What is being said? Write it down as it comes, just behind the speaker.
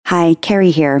Hi,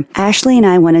 Carrie here. Ashley and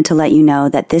I wanted to let you know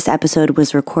that this episode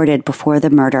was recorded before the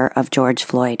murder of George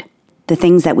Floyd. The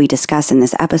things that we discuss in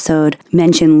this episode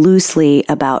mention loosely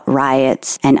about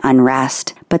riots and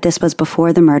unrest, but this was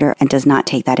before the murder and does not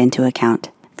take that into account.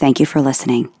 Thank you for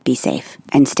listening. Be safe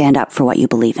and stand up for what you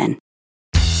believe in.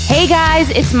 Hey guys,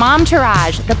 it's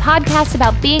Momtourage, the podcast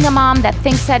about being a mom that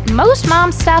thinks that most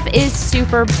mom stuff is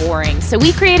super boring. So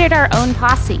we created our own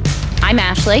posse. I'm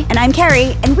Ashley. And I'm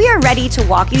Carrie, and we are ready to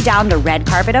walk you down the red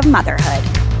carpet of motherhood.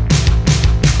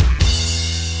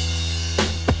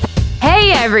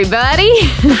 Hey everybody!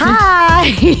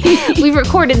 Hi! We've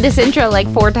recorded this intro like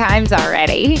 4 times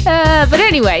already. But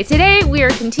anyway, today we are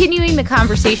continuing the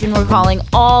conversation we're calling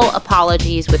All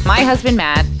Apologies with my husband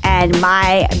Matt. And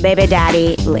my baby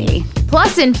daddy, Lee.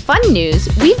 Plus, in fun news,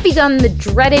 we've begun the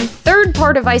dreaded third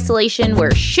part of isolation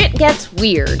where shit gets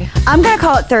weird. I'm going to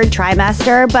call it third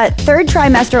trimester, but third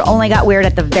trimester only got weird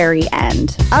at the very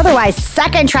end. Otherwise,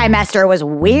 second trimester was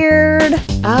weird.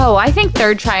 Oh, I think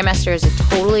third trimester is a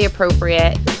totally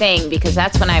appropriate thing because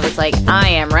that's when I was like, I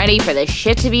am ready for this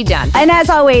shit to be done. And as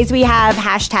always, we have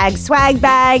hashtag swag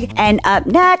bag. And up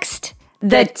next,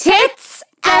 the tits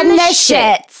and the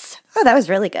shits. Oh, that was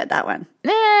really good, that one. It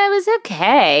was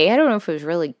okay. I don't know if it was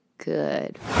really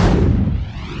good.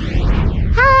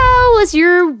 How was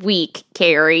your week,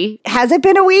 Carrie? Has it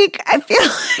been a week? I feel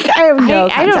like I have no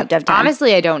concept of time.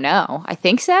 Honestly, I don't know. I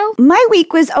think so. My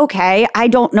week was okay. I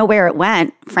don't know where it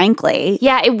went, frankly.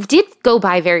 Yeah, it did go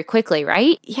by very quickly,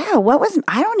 right? Yeah,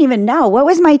 I don't even know. What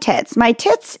was my tits? My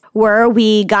tits were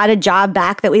we got a job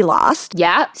back that we lost.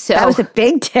 Yeah. So that was a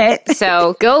big tit.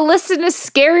 So go listen to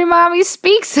Scary Mommy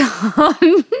Speaks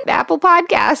on Apple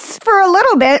Podcasts. For a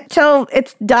little bit till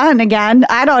it's done again.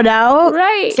 I don't know.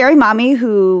 Right. Scary Mommy,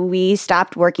 who we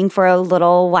stopped working for a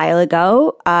little while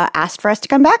ago, asked for us to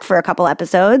come back for a couple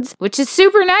episodes. Which is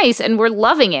super nice, and we're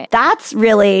loving it. That's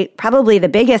really probably the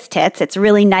biggest tits. It's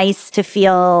really nice to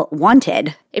feel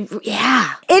wanted.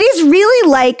 Yeah. It is really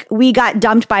like we got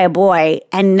dumped by a boy,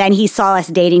 and then he saw us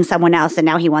dating someone else, and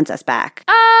now he wants us back.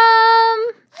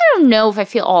 I don't know if I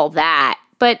feel all that.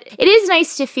 But it is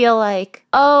nice to feel like,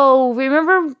 oh,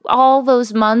 remember all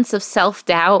those months of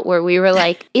self-doubt where we were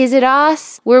like, is it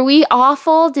us? Were we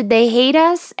awful? Did they hate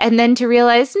us? And then to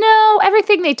realize, no,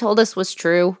 everything they told us was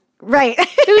true. Right.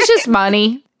 It was just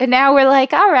money. And now we're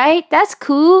like, all right, that's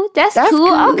cool. That's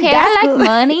cool. Okay, that's I like cool.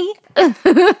 Money.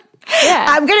 Yeah.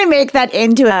 I'm going to make that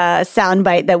into a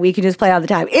soundbite that we can just play all the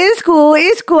time. It's cool,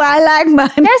 I like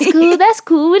money. That's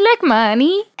cool, we like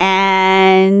money.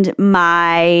 And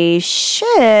my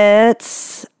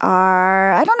shits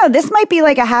are, I don't know, this might be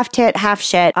like a half tit, half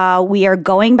shit. We are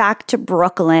going back to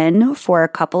Brooklyn for a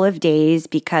couple of days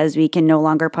because we can no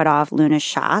longer put off Luna's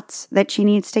shots that she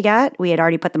needs to get. We had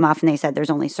already put them off and they said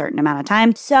there's only a certain amount of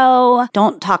time. So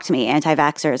don't talk to me,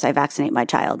 anti-vaxxers. I vaccinate my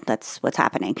child. That's what's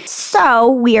happening.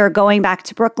 So we are going back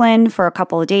to Brooklyn for a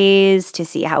couple of days to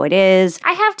see how it is.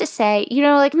 I have to say,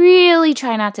 like really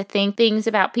try not to think things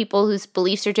about people whose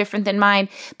beliefs are different than mine.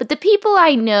 But the people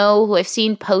I know who I've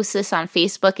seen post this on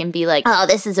Facebook and be like, oh,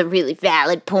 this is a really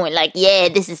valid point. Like, yeah,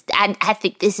 I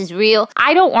think this is real.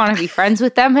 I don't want to be friends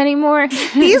with them anymore.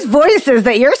 These voices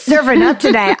that you're serving up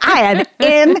today, I am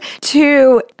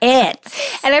into it.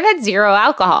 And I've had 0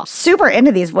 alcohol. Super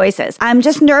into these voices. I'm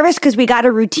just nervous because we got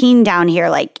a routine down here.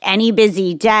 Like any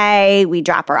busy day, we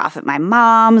drop her off at my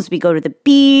mom's, we go to the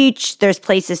beach, there's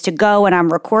places to go when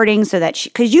I'm recording so that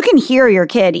because you can hear your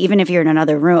kid even if you're in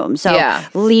another room. So yeah.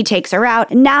 Lee takes her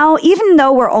out. Now, even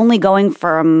though we're only going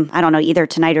from, I don't know, either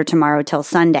tonight or tomorrow till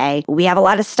Sunday, we have a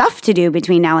lot of stuff to do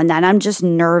between now and then. I'm just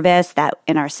nervous that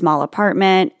in our small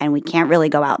apartment and we can't really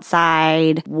go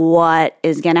outside, what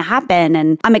is going to happen?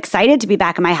 And I'm excited to be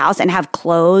back in my house and have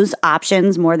clothes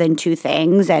options more than 2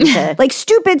 things and to like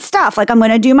stupid stuff. Like I'm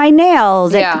going to do my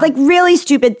nails and like really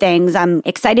stupid things. I'm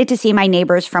excited to see my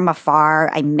neighbors from afar.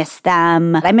 I miss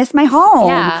them. I miss my home.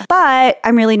 Yeah. But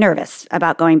I'm really nervous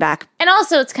about going back. And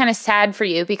also it's kind of sad for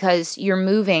you because you're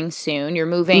moving soon. You're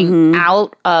moving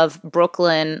out of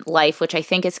Brooklyn life, which I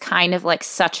think is kind of like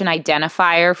such an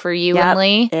identifier for you and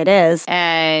Lee. It is.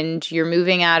 And you're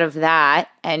moving out of that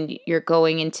and you're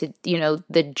going into,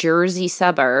 the Jersey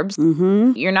suburbs.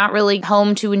 Mm-hmm. You're not really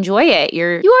home to enjoy it. You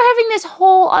are having this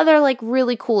whole other like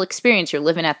really cool experience. You're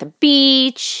living at the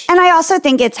beach. And I also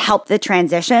think it's helped the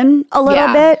transition a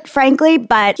little bit, frankly.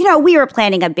 But, we were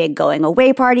planning a big going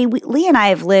away party. Lee and I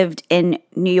have lived in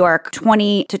New York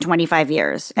 20 to 25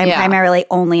 years and primarily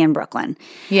only in Brooklyn.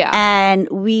 Yeah. And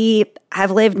we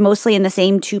have lived mostly in the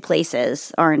same 2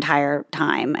 places our entire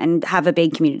time and have a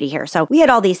big community here. So we had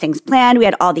all these things planned. We had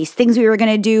had all these things we were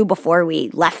going to do before we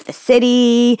left the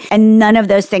city, and none of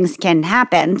those things can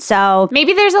happen. So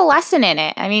maybe there's a lesson in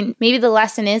it. I mean, maybe the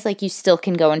lesson is like you still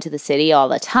can go into the city all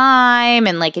the time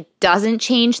and like it doesn't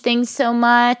change things so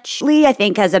much. Lee, I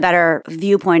think, has a better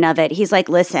viewpoint of it. He's like,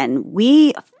 listen,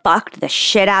 we fucked the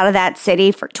shit out of that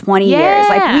city for 20 years.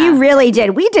 Like, we really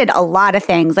did. We did a lot of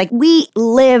things. Like, we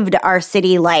lived our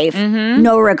city life,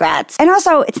 no regrets. And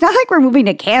also, it's not like we're moving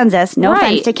to Kansas. No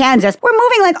offense to Kansas. We're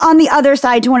moving like on the other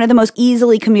side to one of the most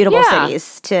easily commutable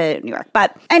cities to New York.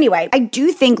 But anyway, I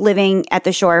do think living at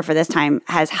the shore for this time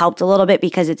has helped a little bit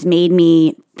because it's made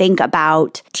me think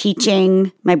about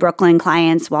teaching my Brooklyn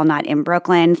clients while not in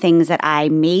Brooklyn, things that I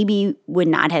maybe would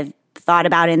not have thought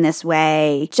about in this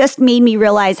way. Just made me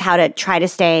realize how to try to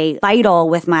stay vital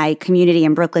with my community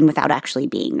in Brooklyn without actually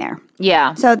being there.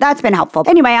 Yeah. So that's been helpful.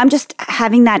 Anyway, I'm just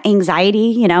having that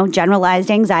anxiety, generalized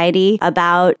anxiety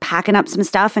about packing up some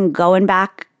stuff and going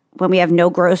back when we have no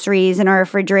groceries in our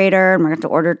refrigerator and we're going to have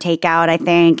to order takeout, I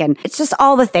think. And it's just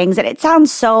all the things that it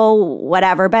sounds so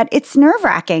whatever, but it's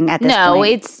nerve-wracking at this point. No,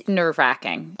 it's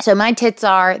nerve-wracking. So my tits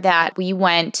are that we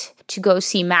went to go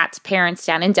see Matt's parents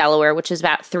down in Delaware, which is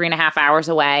about 3.5 hours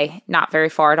away, not very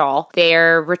far at all.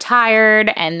 They're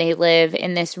retired and they live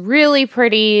in this really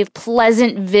pretty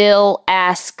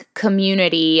Pleasantville-esque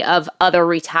community of other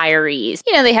retirees.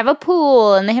 They have a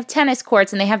pool and they have tennis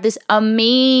courts and they have this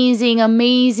amazing,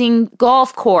 amazing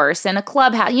golf course and a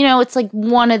clubhouse. It's like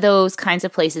one of those kinds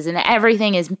of places and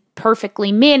everything is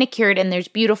perfectly manicured and there's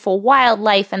beautiful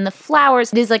wildlife and the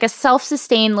flowers. It is like a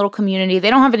self-sustained little community. They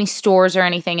don't have any stores or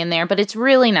anything in there, but it's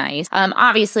really nice.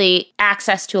 Obviously,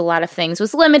 access to a lot of things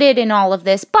was limited in all of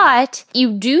this, but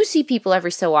you do see people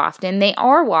every so often. They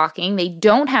are walking. They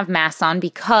don't have masks on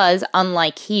because,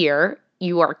 unlike here,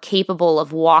 you are capable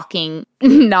of walking,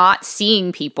 not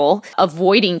seeing people,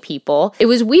 avoiding people. It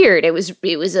was weird. It was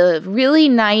a really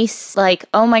nice, like,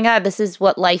 oh my God, this is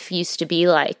what life used to be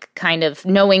like. Kind of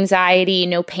no anxiety,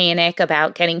 no panic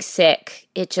about getting sick.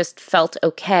 It just felt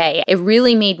okay. It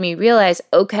really made me realize,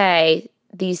 okay,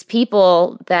 these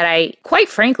people that I quite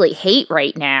frankly hate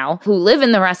right now, who live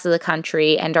in the rest of the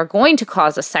country and are going to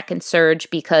cause a second surge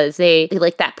because they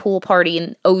like that pool party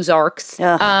in Ozarks.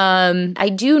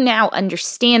 I do now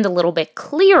understand a little bit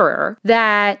clearer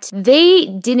that they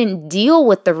didn't deal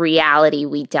with the reality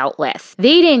we dealt with.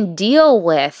 They didn't deal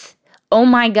with, oh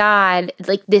my God,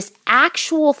 like this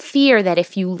actual fear that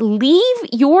if you leave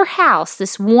your house,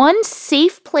 this one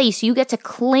safe place you get to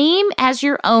claim as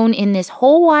your own in this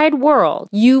whole wide world,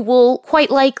 you will quite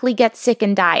likely get sick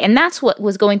and die. And that's what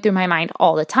was going through my mind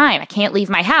all the time. I can't leave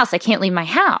my house. I can't leave my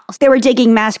house. They were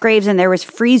digging mass graves and there was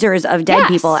freezers of dead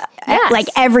people like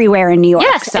everywhere in New York.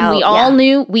 Yes, so,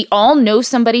 and we all know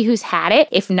somebody who's had it,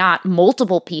 if not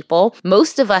multiple people.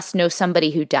 Most of us know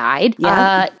somebody who died.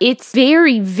 Yeah. It's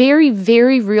very, very,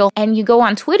 very real. And you go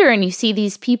on Twitter and you see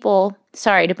these people,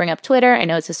 sorry to bring up Twitter, I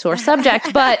know it's a sore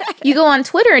subject, but you go on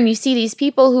Twitter and you see these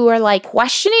people who are like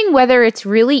questioning whether it's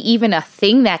really even a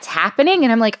thing that's happening.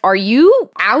 And I'm like, are you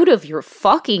out of your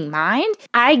fucking mind?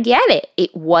 I get it.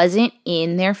 It wasn't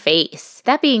in their face.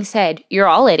 That being said, you're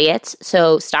all idiots,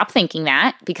 so stop thinking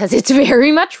that because it's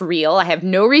very much real. I have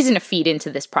no reason to feed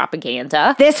into this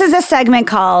propaganda. This is a segment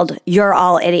called You're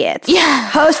All Idiots.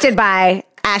 Yeah. Hosted by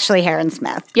Ashley Heron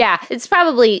Smith. Yeah, it's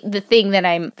probably the thing that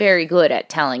I'm very good at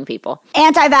telling people.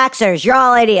 Anti-vaxxers, you're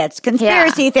all idiots.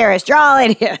 Conspiracy theorists, you're all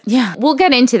idiots. Yeah, we'll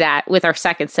get into that with our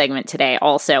second segment today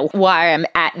also, why I'm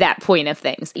at that point of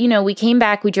things.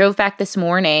 We drove back this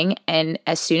morning, and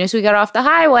as soon as we got off the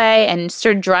highway and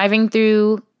started driving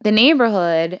through the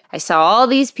neighborhood, I saw all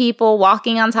these people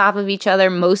walking on top of each other,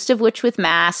 most of which with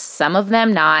masks, some of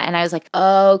them not. And I was like,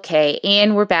 okay,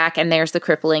 and we're back. And there's the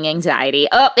crippling anxiety.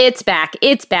 Oh, it's back.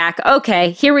 It's back. Okay,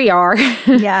 here we are.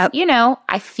 Yeah.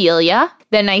 I feel ya.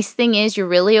 The nice thing is you're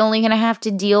really only going to have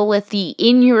to deal with the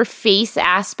in-your-face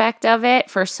aspect of it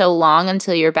for so long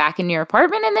until you're back in your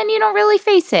apartment, and then you don't really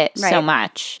face it so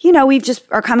much. We just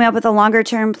are coming up with a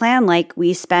longer-term plan. Like,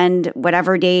 we spend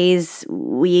whatever days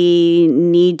we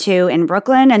need to in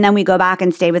Brooklyn, and then we go back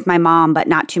and stay with my mom, but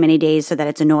not too many days so that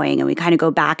it's annoying. And we kind of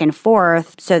go back and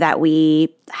forth so that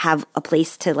we have a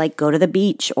place to like go to the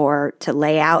beach or to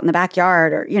lay out in the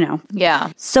backyard or,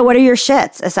 Yeah. So what are your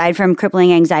shits aside from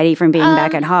crippling anxiety from being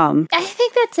back at home? I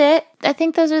think that's it. I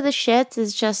think those are the shits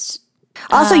is just...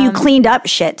 Also, you cleaned up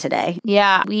shit today.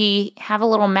 Yeah. We have a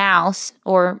little mouse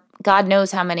or God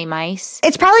knows how many mice.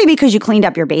 It's probably because you cleaned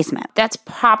up your basement. That's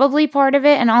probably part of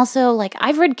it. And also, like,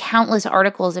 I've read countless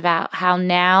articles about how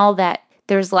now that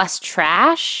there's less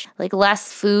trash, like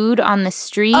less food on the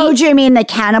street. Oh, do you mean the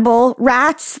cannibal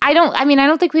rats? I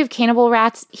don't think we have cannibal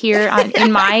rats here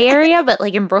in my area, but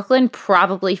like in Brooklyn,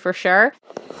 probably for sure.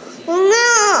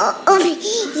 No.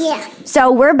 Yeah.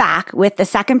 So we're back with the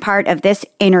second part of this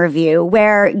interview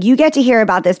where you get to hear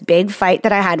about this big fight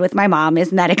that I had with my mom.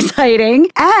 Isn't that exciting?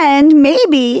 And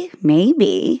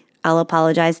maybe I'll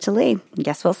apologize to Lee.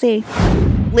 Guess we'll see.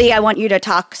 Lee, I want you to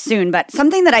talk soon, but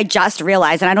something that I just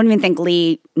realized, and I don't even think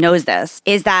Lee knows this,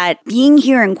 is that being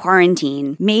here in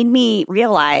quarantine made me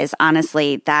realize,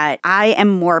 honestly, that I am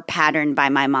more patterned by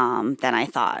my mom than I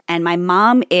thought. And my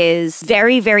mom is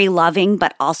very, very loving,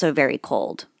 but also very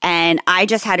cold. And I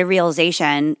just had a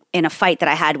realization in a fight that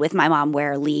I had with my mom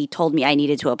where Lee told me I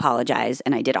needed to apologize,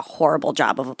 and I did a horrible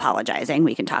job of apologizing.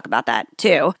 We can talk about that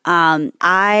too.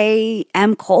 I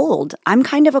am cold. I'm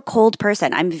kind of a cold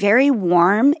person. I'm very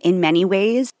warm in many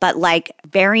ways, but like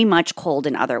very much cold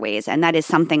in other ways. And that is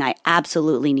something I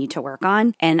absolutely need to work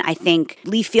on. And I think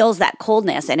Lee feels that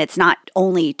coldness, and it's not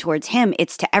only towards him,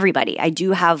 it's to everybody. I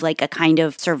do have like a kind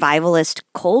of survivalist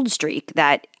cold streak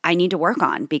that I need to work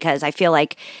on because I feel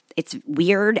like it's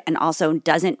weird and also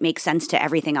doesn't make sense to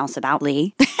everything else about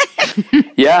Lee.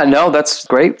 Yeah, no, that's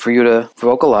great for you to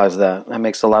vocalize that. That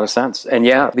makes a lot of sense. And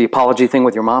yeah, the apology thing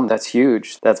with your mom, that's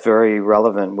huge. That's very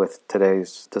relevant with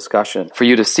today's discussion. For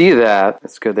you to see that,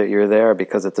 it's good that you're there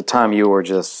because at the time you were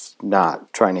just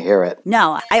not trying to hear it.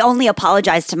 No, I only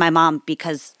apologize to my mom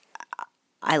because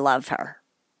I love her.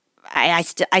 I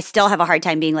still have a hard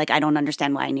time being like, I don't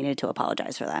understand why I needed to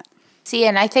apologize for that. See,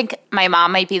 and I think my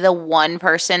mom might be the one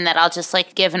person that I'll just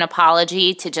like give an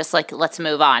apology to just like, let's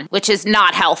move on, which is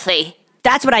not healthy.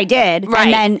 That's what I did. Right.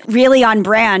 And then really on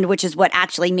brand, which is what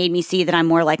actually made me see that I'm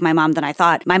more like my mom than I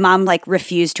thought. My mom like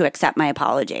refused to accept my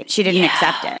apology. She didn't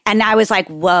accept it. And I was like,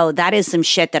 whoa, that is some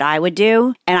shit that I would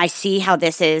do. And I see how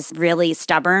this is really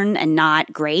stubborn and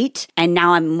not great. And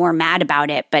now I'm more mad about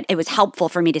it. But it was helpful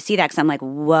for me to see that because I'm like,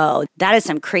 whoa, that is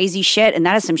some crazy shit. And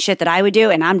that is some shit that I would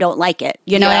do. And I don't like it.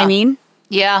 You know what I mean?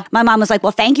 Yeah. My mom was like,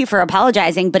 well, thank you for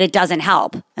apologizing, but it doesn't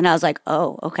help. And I was like,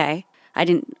 oh, okay.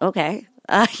 Okay.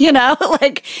 We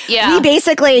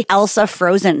basically Elsa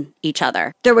frozen each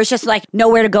other. There was just like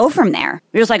nowhere to go from there.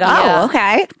 You're just like,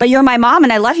 okay, but you're my mom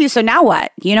and I love you. So now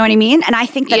what? You know what I mean? And I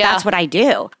think that that's what I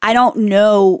do. I don't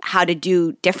know how to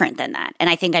do different than that. And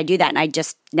I think I do that. And I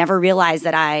just never realized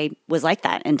that I was like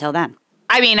that until then.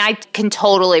 I mean, I can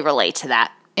totally relate to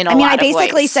that in a lot of ways. I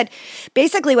basically said,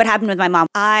 what happened with my mom,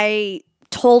 I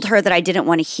told her that I didn't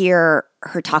want to hear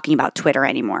her talking about Twitter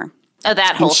anymore. Oh,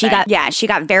 that whole thing. She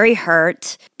got very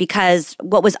hurt because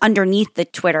what was underneath the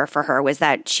Twitter for her was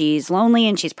that she's lonely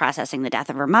and she's processing the death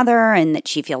of her mother and that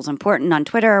she feels important on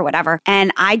Twitter or whatever.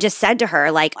 And I just said to her,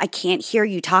 like, I can't hear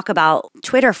you talk about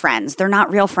Twitter friends. They're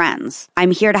not real friends. I'm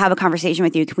here to have a conversation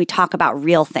with you. Can we talk about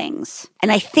real things?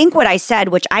 And I think what I said,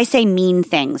 which I say mean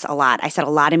things a lot. I said a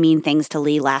lot of mean things to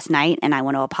Lee last night, and I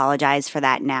want to apologize for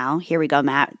that now. Here we go,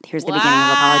 Matt. Here's the beginning of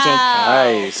the apology.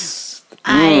 Nice.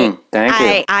 Thank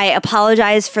you. I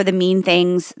apologize for the mean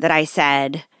things that I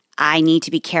said. I need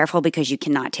to be careful because you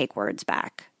cannot take words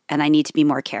back. And I need to be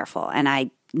more careful. And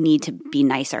I need to be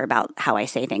nicer about how I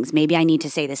say things. Maybe I need to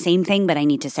say the same thing, but I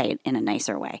need to say it in a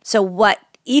nicer way. So what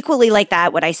equally like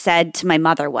that, what I said to my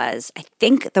mother was, I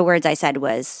think the words I said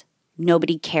was,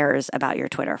 nobody cares about your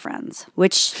Twitter friends,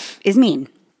 which is mean.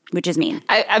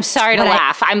 I'm sorry to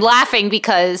laugh. I'm laughing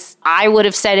because I would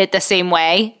have said it the same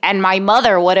way, and my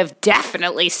mother would have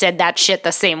definitely said that shit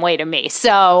the same way to me.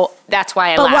 So that's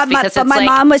why I laugh. But my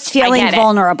mom was feeling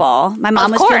vulnerable. My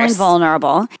mom was feeling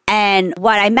vulnerable. And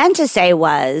what I meant to say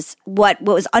was what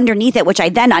was underneath it, which I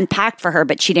then unpacked for her,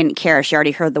 but she didn't care. She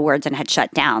already heard the words and had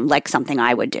shut down, like something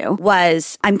I would do,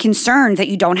 was I'm concerned that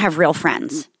you don't have real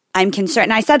friends. I'm concerned.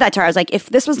 And I said that to her. I was like, if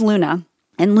this was Luna,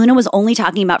 and Luna was only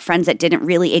talking about friends that didn't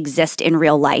really exist in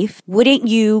real life, wouldn't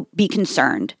you be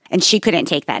concerned? And she couldn't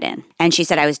take that in. And she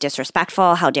said I was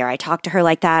disrespectful. How dare I talk to her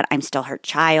like that? I'm still her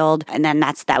child. And then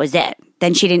that was it.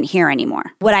 Then she didn't hear anymore.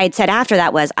 What I had said after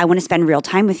that was, I want to spend real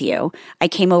time with you. I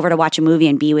came over to watch a movie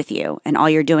and be with you. And all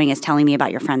you're doing is telling me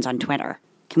about your friends on Twitter.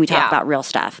 Can we talk about real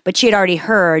stuff? But she had already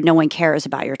heard no one cares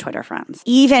about your Twitter friends.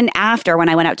 Even after when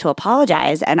I went out to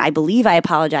apologize, and I believe I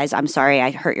apologized, I'm sorry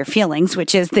I hurt your feelings,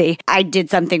 which is I did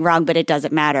something wrong, but it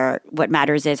doesn't matter. What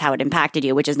matters is how it impacted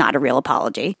you, which is not a real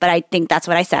apology. But I think that's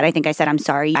what I said. I think I said, I'm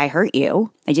sorry I hurt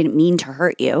you. I didn't mean to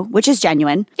hurt you, which is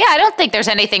genuine. Yeah, I don't think there's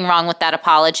anything wrong with that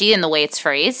apology and the way it's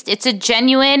phrased. It's a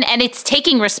genuine, and it's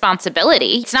taking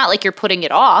responsibility. It's not like you're putting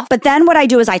it off. But then what I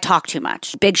do is I talk too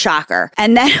much. Big shocker.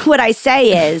 And then what I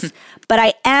say is, but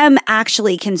I am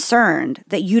actually concerned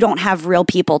that you don't have real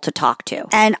people to talk to.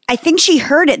 And I think she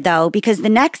heard it though, because the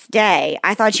next day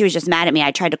I thought she was just mad at me.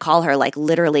 I tried to call her like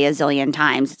literally a zillion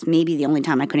times. It's maybe the only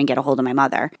time I couldn't get a hold of my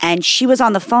mother. And she was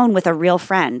on the phone with a real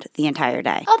friend the entire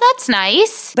day. Oh, that's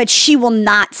nice. But she will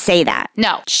not say that.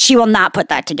 No. She will not put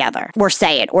that together or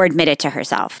say it or admit it to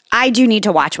herself. I do need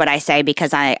to watch what I say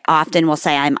because I often will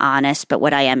say I'm honest, but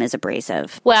what I am is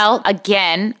abrasive. Well,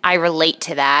 again, I relate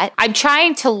to that. I'm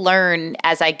trying to learn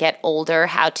as I get older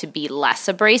how to be less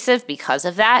abrasive because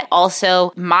of that.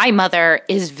 Also, my mother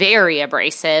is very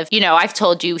abrasive. You know, I've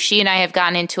told you, she and I have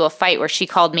gotten into a fight where she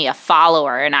called me a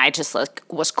follower and I just like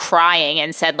was crying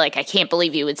and said like, I can't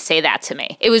believe you would say that to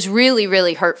me. It was really,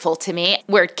 really hurtful to me.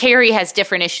 Where Carrie has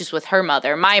different issues with her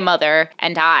mother. My mother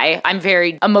and I'm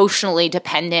very emotionally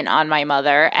dependent on my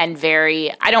mother and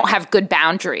I don't have good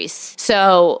boundaries.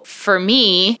 So for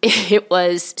me, it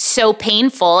was so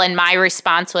painful. And my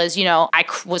response was, you know, I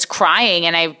was crying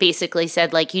and I basically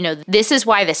said like, you know, this is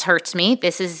why this hurts me.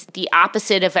 This is the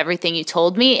opposite of everything you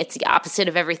told me. It's the opposite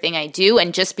of everything I do.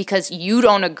 And just because you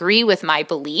don't agree with my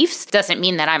beliefs doesn't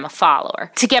mean that I'm a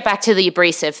follower. To get back to the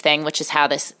abrasive thing, which is how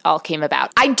this all came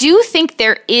about, I do think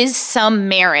there is some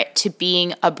merit to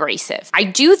being abrasive. I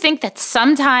do think that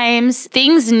sometimes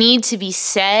things need to be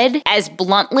said as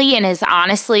bluntly and as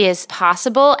honestly as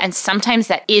possible. And sometimes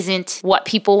that isn't what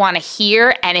people want to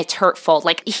hear and it's hurtful.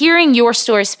 Like hearing your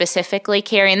story specifically,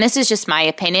 Carrie, and this is just my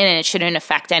opinion and it shouldn't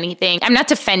affect anything. I'm not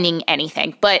defending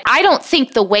anything, but I don't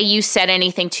think the way you said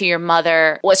anything to your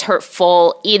mother was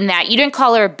hurtful in that you didn't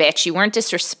call her a bitch. You weren't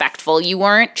disrespectful. You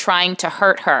weren't trying to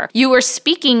hurt her. You were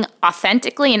speaking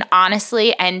authentically and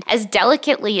honestly and as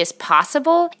delicately as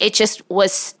possible. It just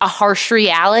was a harsh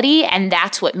reality and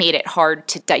that's what made it hard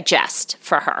to digest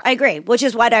for her. I agree, which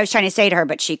is what I was trying to say to her,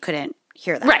 but she couldn't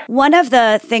hear that. Right. One of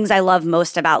the things I love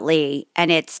most about Lee,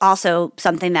 and it's also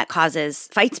something that causes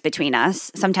fights between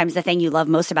us, sometimes the thing you love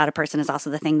most about a person is also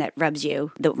the thing that rubs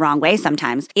you the wrong way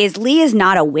sometimes, is Lee is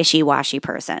not a wishy-washy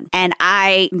person. And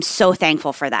I am so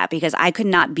thankful for that because I could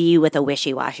not be with a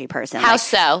wishy-washy person. How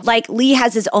so? Like Lee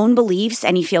has his own beliefs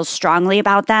and he feels strongly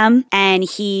about them and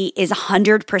he is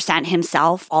 100%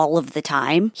 himself all of the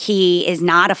time. He is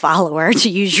not a follower, to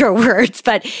use your words,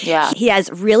 but he has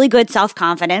really good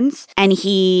self-confidence and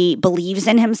he believes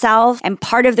in himself. And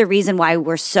part of the reason why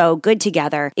we're so good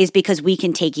together is because we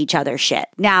can take each other's shit.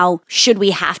 Now, should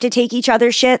we have to take each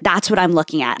other's shit? That's what I'm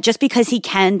looking at. Just because he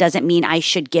can doesn't mean I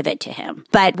should give it to him.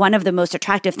 But one of the most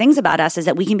attractive things about us is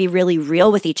that we can be really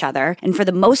real with each other. And for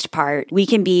the most part, we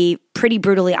can be pretty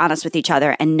brutally honest with each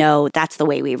other and know that's the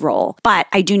way we roll. But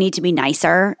I do need to be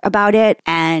nicer about it.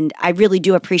 And I really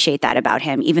do appreciate that about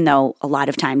him, even though a lot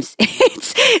of times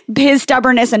it's his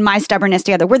stubbornness and my stubbornness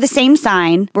together. We're the same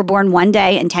sign. We're born one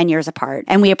day and 10 years apart.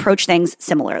 And we approach things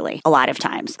similarly a lot of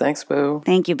times. Thanks, boo.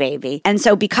 Thank you, baby. And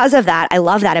so because of that, I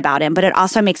love that about him, but it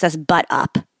also makes us butt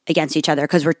up against each other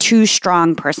because we're two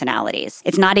strong personalities.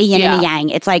 It's not a yin and a yang.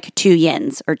 It's like two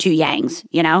yins or two yangs,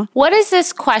 you know? What is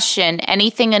this question?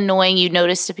 Anything annoying you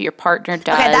noticed if your partner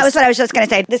does? Okay, that was what I was just going to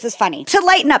say. This is funny. To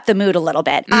lighten up the mood a little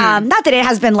bit. Not that it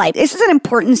has been light. This is an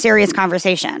important, serious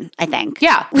conversation, I think.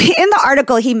 Yeah. In the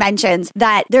article, he mentions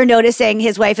that they're noticing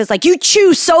his wife is like, you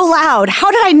chew so loud. How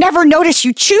did I never notice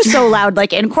you chew so loud,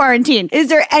 like in quarantine? Is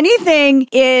there anything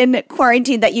in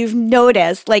quarantine that you've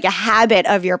noticed, like a habit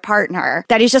of your partner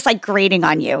that is just like grating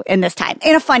on you in this time?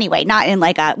 In a funny way, not in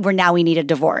like a, we need a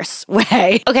divorce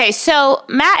way. Okay, so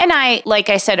Matt and I, like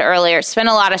I said earlier, spend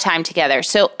a lot of time together.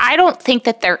 So I don't think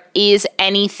that there is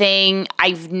anything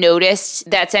I've noticed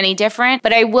that's any different.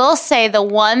 But I will say the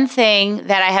one thing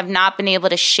that I have not been able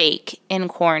to shake in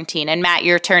quarantine, and Matt,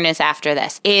 your turn is after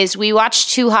this, is we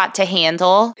watched Too Hot to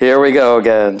Handle. Here we go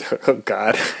again. Oh,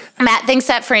 God. Matt thinks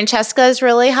that Francesca is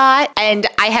really hot, and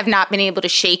I have not been able to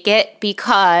shake it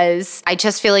because I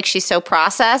just feel like she's so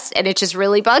processed, and it just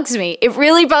really bugs me. It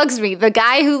really bugs me. The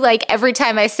guy who, like, every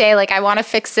time I say, like, I want to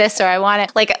fix this or I want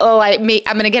to, like, I'm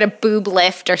going to get a boob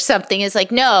lift or something, is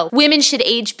like, no, women should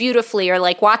age beautifully, or,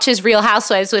 like, watches Real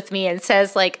Housewives with me and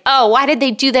says, like, oh, why did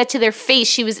they do that to their face?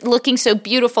 She was looking so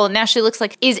beautiful, and now she looks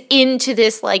like, is into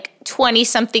this, like,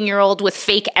 20-something-year-old with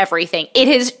fake everything. It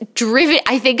has driven,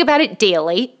 I think about it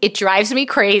daily. It drives me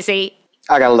crazy.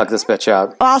 I gotta look this bitch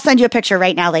up. I'll send you a picture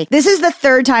right now, Lee. This is the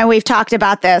third time we've talked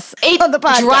about this on the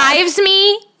podcast. It drives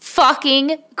me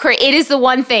fucking crazy. It is the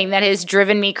one thing that has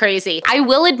driven me crazy. I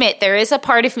will admit there is a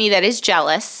part of me that is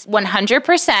jealous,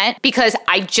 100%, because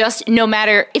I just, no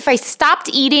matter if I stopped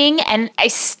eating and I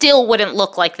still wouldn't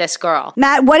look like this girl.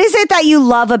 Matt, what is it that you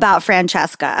love about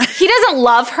Francesca? He doesn't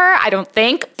love her, I don't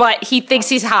think, but he thinks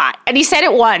he's hot. And he said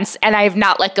it once, and I have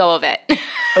not let go of it.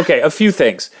 Okay, a few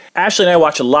things. Ashley and I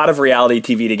watch a lot of reality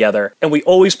TV together, and we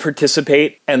always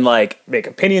participate and like make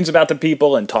opinions about the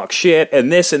people and talk shit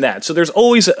and this and that. So there's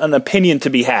always an opinion to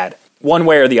be had, one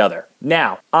way or the other.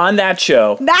 Now, on that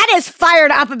show... Matt is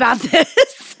fired up about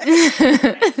this.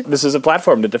 This is a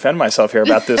platform to defend myself here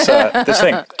about this this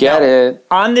thing. Get it.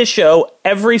 On this show,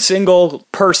 every single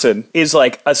person is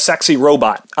like a sexy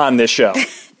robot on this show.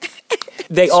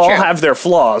 They all have their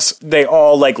flaws. They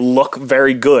all like look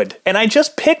very good. And I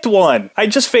just picked one. I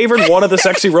just favored one of the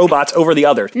sexy robots over the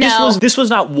other. No. This was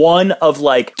not one of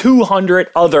like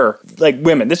 200 other like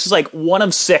women. This is like one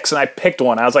of 6, and I picked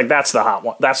one. I was like, that's the hot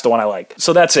one. That's the one I like.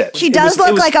 So that's it. She does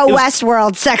look like a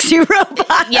Westworld sexy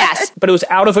robot. Yes. But it was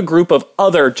out of a group of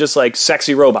other just like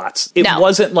sexy robots. It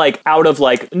wasn't like out of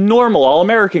like normal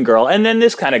all-American girl, and then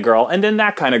this kind of girl, and then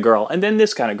that kind of girl, and then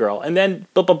this kind of girl, and then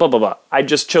blah, blah, blah, blah, blah. I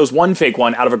just chose one fake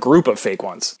one out of a group of fake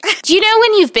ones. Do you know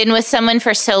when you've been with someone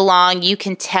for so long, you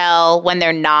can tell when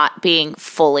they're not being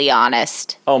fully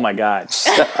honest? Oh my God.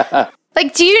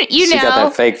 Like, do you She know?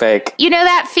 got that fake. You know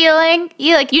that feeling?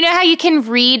 You know how you can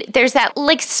read, there's that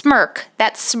like smirk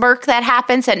that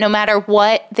happens that no matter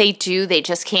what they do, they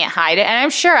just can't hide it. And I'm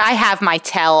sure I have my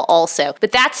tell also,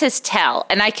 but that's his tell.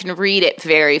 And I can read it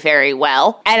very, very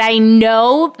well. And I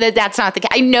know that that's not the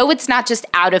case. I know it's not just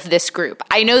out of this group.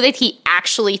 I know that he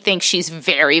actually thinks she's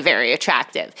very, very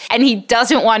attractive. And he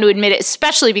doesn't want to admit it,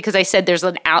 especially because I said there's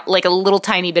like a little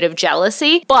tiny bit of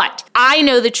jealousy. But I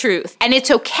know the truth. And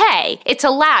it's okay. It's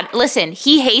allowed. Listen,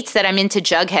 he hates that I'm into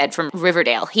Jughead from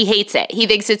Riverdale. He hates it. He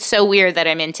thinks it's so weird that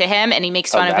I'm into him, and he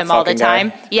makes fun of him all the time.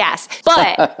 Guy. Yes.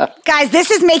 But Guys, this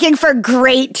is making for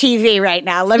great TV right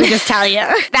now. Let me just tell you.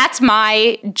 that's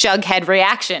my Jughead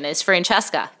reaction is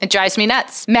Francesca. It drives me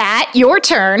nuts. Matt, your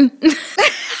turn.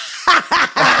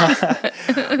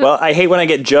 Well, I hate when I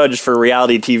get judged for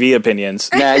reality TV opinions.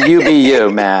 Now you be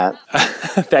you, Matt.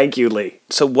 Thank you, Lee.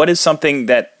 So what is something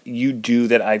that you do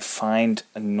that I find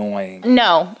annoying?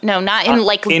 No, not in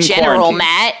in general, quarantine.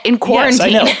 Matt. In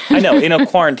quarantine. Yes, I know. In a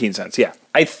quarantine sense, yeah.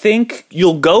 I think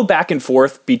you'll go back and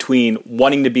forth between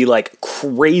wanting to be like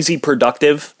crazy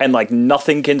productive and like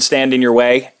nothing can stand in your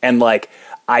way, and like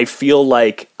I feel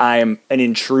like I'm an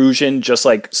intrusion just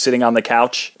like sitting on the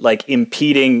couch, like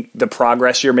impeding the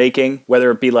progress you're making,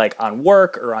 whether it be like on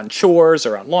work or on chores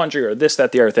or on laundry or this,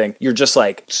 that, the other thing. You're just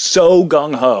like so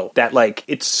gung-ho that like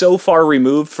it's so far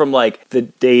removed from like the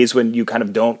days when you kind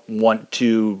of don't want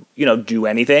to, do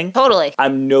anything. Totally.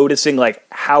 I'm noticing like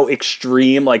how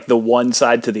extreme like the one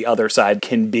side to the other side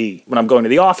can be. When I'm going to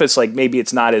the office, like maybe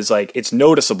it's not as like it's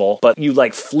noticeable, but you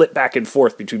like flip back and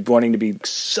forth between wanting to be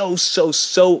so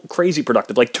crazy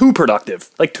productive, like too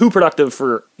productive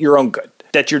for your own good,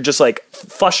 that you're just like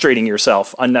frustrating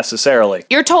yourself unnecessarily.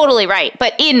 You're totally right.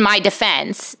 But in my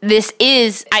defense,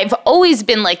 I've always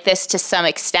been like this to some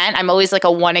extent. I'm always like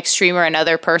a one extreme or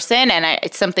another person, and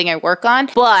it's something I work on.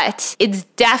 But it's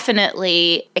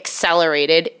definitely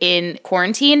accelerated in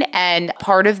quarantine. And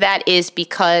part of that is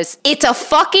because it's a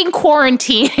fucking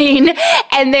quarantine.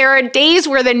 And there are days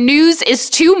where the news is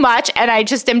too much and I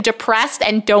just am depressed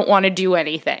and don't want to do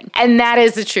anything. And that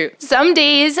is the truth. Some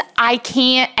days I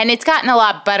can't, and it's gotten a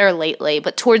lot better lately,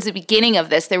 but towards the beginning of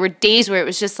this, there were days where it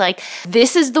was just like,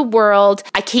 this is the world.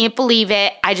 I can't believe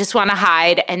it. I just want to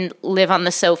hide and live on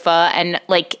the sofa and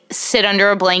like sit under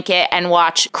a blanket and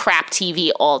watch crap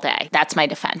TV all day. That's my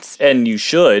defense. And you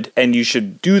should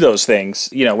do those things,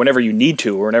 whenever you need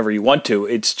to or whenever you want to.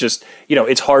 It's just,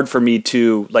 it's hard for me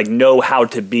to like know how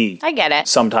to be. I get it.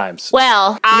 Sometimes.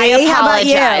 Well, I Lee, how about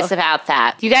you? apologize about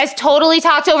that. You guys totally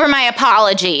talked over my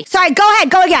apology. Sorry, go ahead,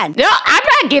 go again. No, I'm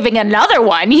not giving another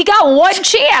one. He got one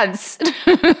chance.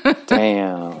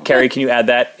 Damn. Carrie, can you add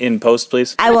that in post,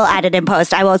 please? I will add it in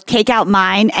post. I will take out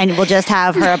mine and we'll just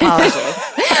have her apology.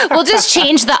 We'll just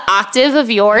change the octave of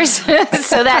yours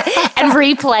and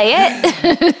replay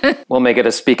it. We'll make it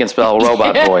a speak and spell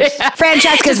robot voice.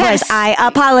 Francesca's voice. I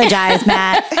apologize,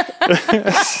 Matt.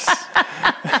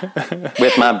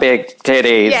 With my big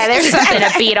titties. Yeah, there's something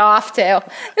to beat off to.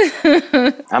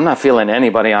 I'm not feeling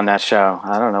anybody on that show.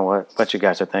 I don't know what you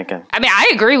guys are thinking. I mean,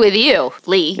 I agree with you,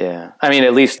 Lee. Yeah. I mean,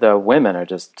 at least the women are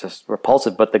just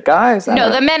repulsive, but the guys...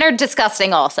 The men are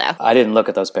disgusting also. I didn't look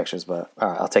at those pictures, but all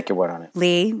right, I'll take your word on it.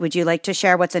 Lee, would you like to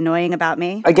share what's annoying about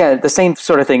me? Again, the same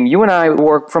sort of thing. You and I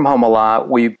work from home a lot.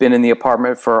 We've been in the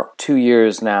apartment for 2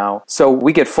 years now. So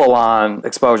we get full-on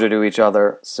exposure to each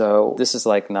other. So this is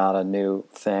like not a new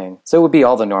thing. So it would be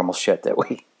all the normal shit that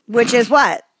we... Which is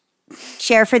what?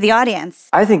 Share for the audience.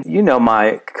 I think you know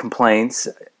my complaints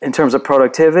in terms of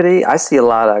productivity, I see a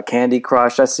lot of Candy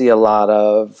Crush. I see a lot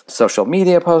of social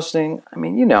media posting. I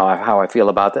mean, you know how I feel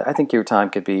about that. I think your time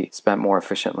could be spent more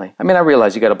efficiently. I mean, I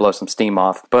realize you got to blow some steam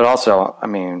off, but also, I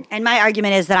mean... And my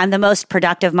argument is that I'm the most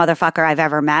productive motherfucker I've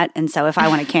ever met. And so if I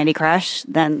want to Candy Crush,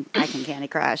 then I can Candy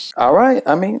Crush. All right.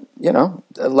 I mean, you know,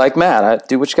 like Matt,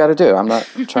 do what you got to do. I'm not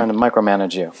trying to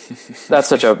micromanage you. That's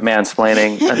such a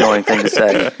mansplaining, annoying thing to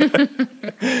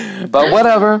say. But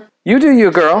whatever. You do you,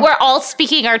 girl. We're all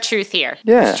speaking our truth here.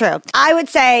 Yeah. It's true. I would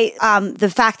say the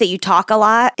fact that you talk a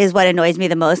lot is what annoys me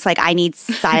the most. Like, I need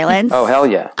silence. Oh, hell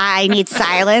yeah. I need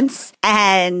silence.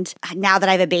 And now that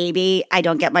I have a baby, I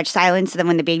don't get much silence. And then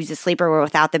when the baby's asleep or we're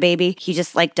without the baby, he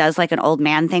just like does like an old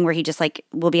man thing where he just like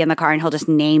will be in the car and he'll just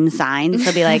name signs.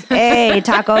 He'll be like, hey,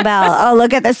 Taco Bell. Oh,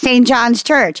 look at the St. John's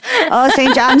Church. Oh,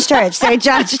 St. John's Church. St.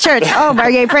 John's Church. Oh,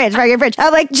 Margate Bridge. Margate Bridge.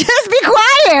 I'm like, just be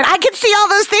quiet. I can see all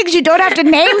those things. You don't have to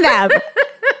name them.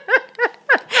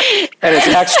 And it's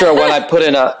extra when I put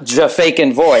in a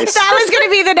Jamaican voice. That was going to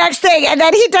be the next thing. And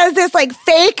then he does this like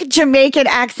fake Jamaican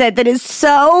accent that is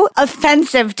so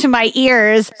offensive to my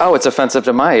ears. Oh, it's offensive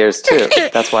to my ears, too.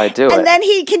 That's why I do it. And then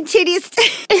he continues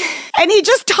and he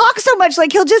just talks so much.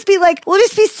 Like, he'll just be like, we'll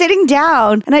just be sitting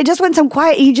down. And I just want some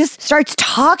quiet. And he just starts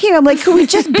talking. I'm like, could we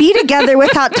just be together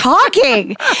without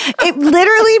talking? It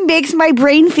literally makes my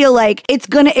brain feel like it's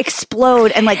going to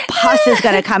explode and like pus is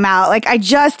going to come out. Like,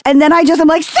 I'm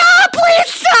like, stop,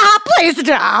 please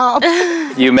stop.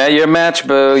 You met your match,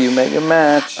 boo. You met your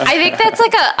match. I think that's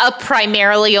like a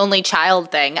primarily only child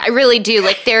thing. I really do.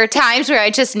 Like, there are times where I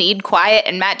just need quiet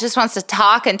and Matt just wants to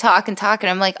talk and talk and talk.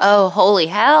 And I'm like, oh, holy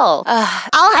hell.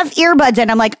 I'll have earbuds in.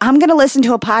 I'm like, I'm going to listen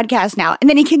to a podcast now. And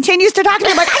then he continues to talk to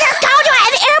me. I'm like, I just told you I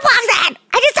have earplugs in.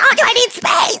 I just told you I need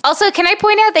space. Also, can I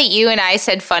point out that you and I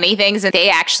said funny things and they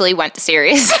actually went to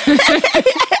serious?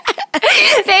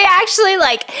 They actually,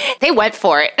 they went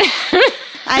for it.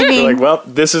 I mean, They're like, well,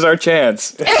 this is our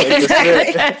chance. This is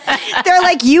it. they're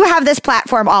like, you have this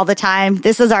platform all the time.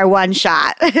 This is our one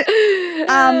shot.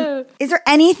 Is there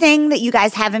anything that you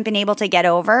guys haven't been able to get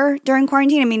over during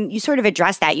quarantine? I mean, you sort of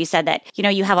addressed that. You said that, you know,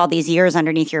 you have all these years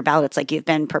underneath your belt. It's like you've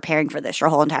been preparing for this your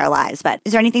whole entire lives. But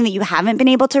is there anything that you haven't been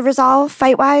able to resolve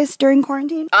fight-wise during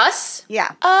quarantine? Us?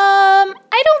 Yeah.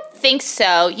 I don't think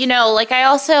so. You know,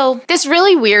 this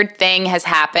really weird thing has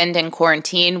happened in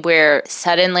quarantine where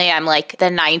suddenly I'm like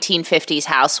the 1950s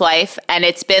housewife, and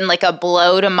it's been like a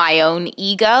blow to my own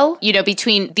ego, you know,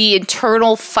 between the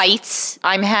internal fights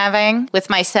I'm having with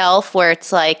myself where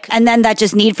it's like... And then that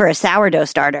just need for a sourdough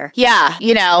starter. Yeah,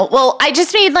 you know, well, I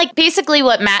just made basically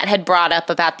what Matt had brought up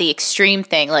about the extreme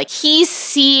thing. Like, he's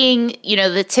seeing, you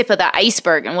know, the tip of the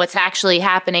iceberg, and what's actually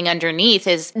happening underneath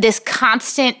is this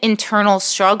constant internal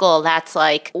struggle that's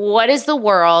like, what is the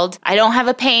world? I don't have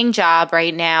a paying job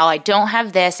right now. I don't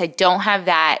have this. I don't have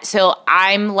that. So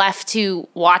I'm left to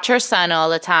watch our son all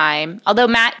the time. Although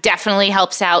Matt definitely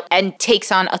helps out and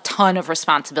takes on a ton of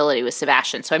responsibility with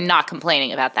Sebastian. So I'm not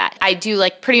complaining about that. I do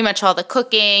pretty much all the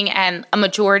cooking and a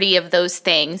majority of those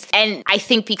things. And I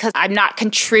think because I'm not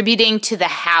contributing to the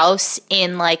house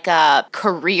in a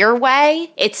career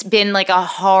way, it's been a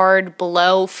hard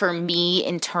blow for me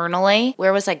internally.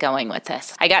 Where was I going with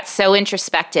this? I got so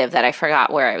introspective that I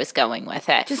forgot where I was going with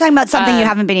it. Just talking about something you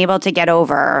haven't been able to get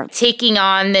over. Taking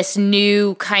on this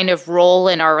new kind of role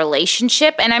in our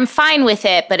relationship, and I'm fine with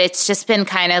it, but it's just been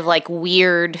kind of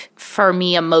weird for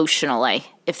me emotionally.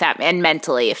 And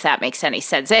mentally, if that makes any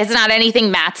sense. It's not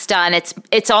anything Matt's done.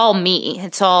 It's all me.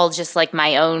 It's all just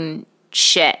my own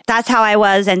shit. That's how I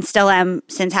was and still am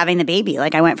since having the baby.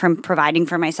 I went from providing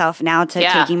for myself now to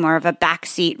taking more of a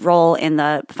backseat role in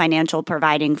the financial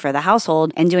providing for the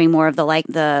household and doing more of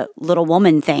the little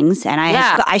woman things. And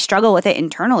I struggle with it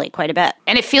internally quite a bit.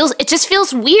 And it just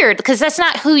feels weird because that's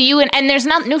not who you and there's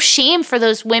no shame for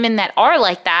those women that are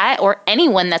like that or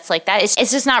anyone that's like that. It's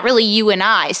just not really you and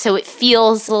I. So it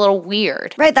feels a little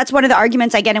weird. Right. That's one of the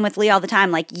arguments I get in with Lee all the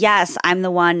time. Yes, I'm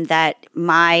the one that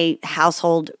my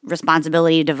household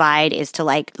responsibility divide is to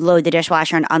load the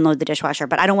dishwasher and unload the dishwasher,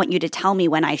 but I don't want you to tell me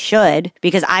when I should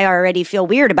because I already feel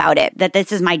weird about it, that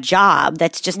this is my job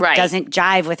that's just doesn't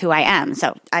jive with who I am.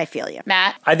 So I feel you.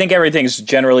 Matt? I think everything's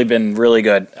generally been really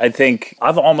good. I think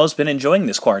I've almost been enjoying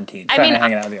this quarantine, hanging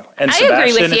out with you. And I Sebastian,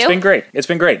 agree with you. It's been great. It's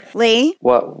been great. Lee?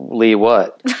 What? Lee,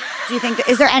 what? Do you think,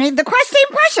 same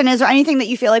question, is there anything that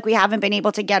you feel like we haven't been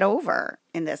able to get over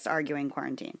in this arguing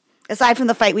quarantine? Aside from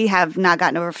the fight we have not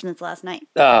gotten over since last night.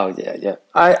 Oh, yeah.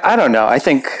 I don't know. I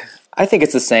think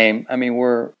it's the same. I mean,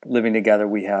 we're living together.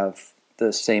 We have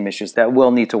the same issues that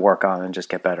we'll need to work on and just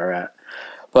get better at.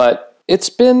 But it's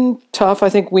been tough. I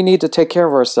think we need to take care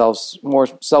of ourselves, more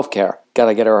self-care. got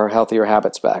to get our healthier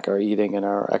habits back, our eating and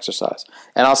our exercise.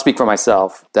 And I'll speak for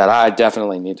myself that I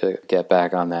definitely need to get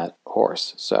back on that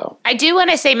horse. So I do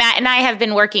want to say Matt and I have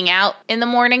been working out in the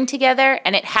morning together,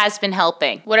 and it has been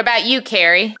helping. What about you,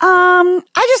 Carrie?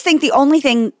 I just think the only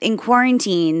thing in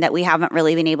quarantine that we haven't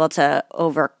really been able to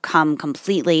overcome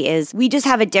completely is we just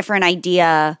have a different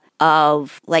idea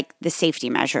of like the safety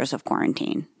measures of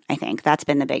quarantine. I think that's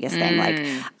been the biggest thing. Like,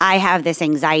 I have this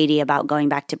anxiety about going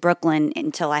back to Brooklyn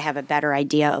until I have a better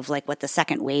idea of like what the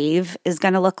second wave is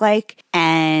going to look like.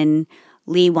 And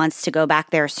Lee wants to go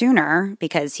back there sooner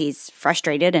because he's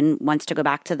frustrated and wants to go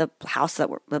back to the house the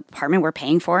apartment we're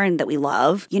paying for and that we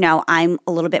love. You know, I'm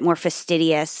a little bit more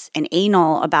fastidious and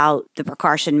anal about the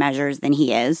precaution measures than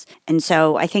he is. And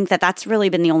so I think that that's really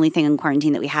been the only thing in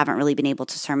quarantine that we haven't really been able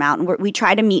to surmount. And we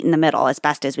try to meet in the middle as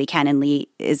best as we can. And Lee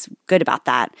is good about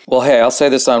that. Well, hey, I'll say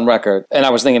this on record. And I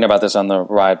was thinking about this on the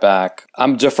ride back.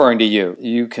 I'm deferring to you.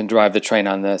 You can drive the train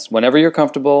on this. Whenever you're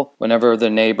comfortable, whenever the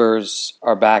neighbors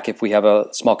are back, if we have a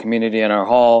small community in our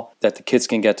hall that the kids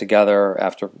can get together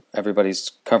after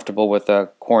everybody's comfortable with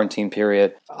the quarantine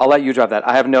period, I'll let you drive that.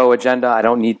 I have no agenda. I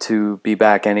don't need to be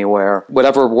back anywhere.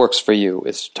 Whatever works for you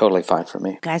is totally fine for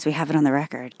me. Guys, we have it on the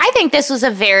record. I think this was a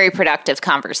very productive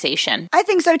conversation. I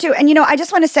think so too. And you know, I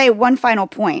just want to say one final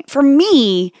point. For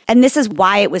me, and this is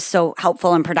why it was so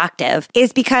helpful and productive,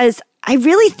 is because I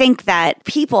really think that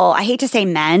people, I hate to say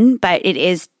men, but it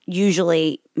is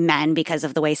usually men because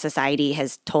of the way society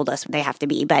has told us they have to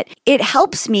be. But it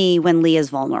helps me when Lee is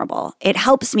vulnerable. It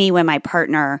helps me when my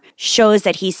partner shows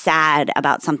that he's sad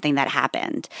about something that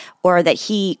happened, or that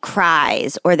he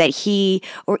cries, or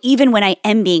even when I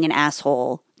am being an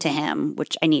asshole to him,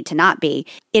 which I need to not be,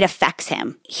 it affects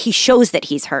him. He shows that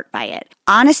he's hurt by it.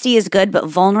 Honesty is good, but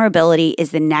vulnerability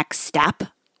is the next step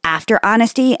after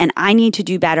honesty, and I need to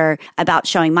do better about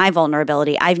showing my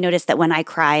vulnerability. I've noticed that when I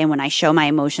cry and when I show my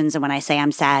emotions and when I say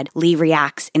I'm sad, Lee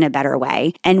reacts in a better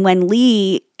way. And when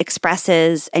Lee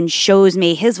expresses and shows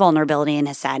me his vulnerability and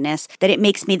his sadness, that it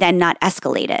makes me then not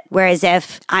escalate it. Whereas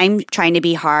if I'm trying to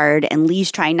be hard and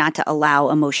Lee's trying not to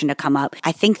allow emotion to come up,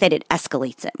 I think that it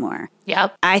escalates it more.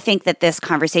 Yep. I think that this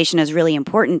conversation is really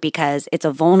important because it's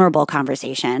a vulnerable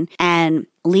conversation. And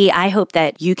Lee, I hope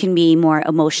that you can be more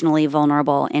emotionally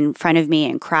vulnerable in front of me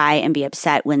and cry and be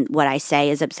upset when what I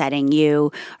say is upsetting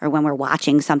you, or when we're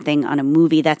watching something on a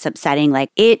movie that's upsetting.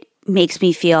 Like, it makes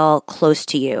me feel close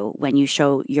to you when you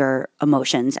show your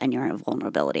emotions and your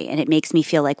vulnerability. And it makes me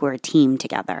feel like we're a team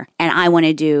together. And I want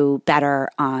to do better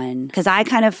because I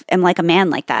kind of am like a man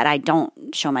like that. I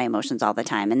don't show my emotions all the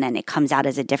time. And then it comes out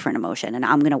as a different emotion. And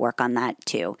I'm going to work on that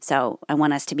too. So I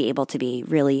want us to be able to be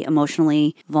really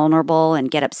emotionally vulnerable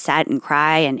and get upset and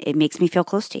cry. And it makes me feel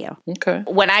close to you. Okay.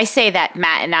 When I say that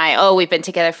Matt and I, we've been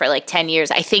together for like 10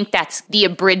 years, I think that's the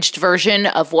abridged version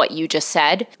of what you just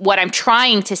said. What I'm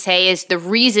trying to say is the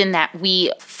reason that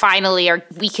we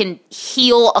can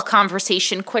heal a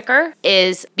conversation quicker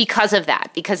is because of that.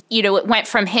 Because, you know, it went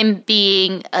from him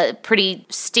being a pretty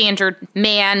standard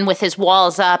man with his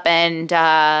walls up and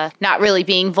not really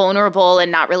being vulnerable and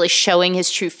not really showing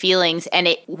his true feelings. And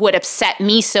it would upset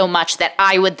me so much that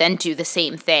I would then do the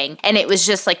same thing. And it was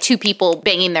just like two people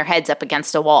banging their heads up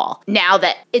against a wall. Now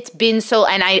that it's been so,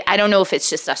 and I don't know if it's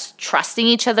just us trusting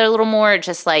each other a little more,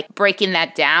 just like breaking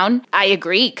that down. I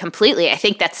agree completely. I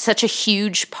think that's such a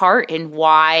huge part in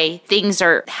why things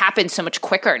happen so much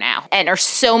quicker now and are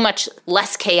so much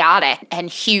less chaotic and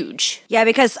huge. Yeah,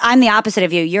 because I'm the opposite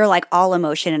of you. You're like all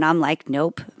emotion and I'm like,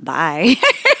 nope, bye.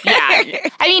 Yeah.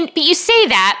 I mean, but you say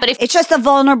that, but if it's just the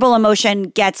vulnerable emotion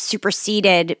gets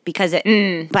superseded because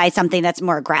by something that's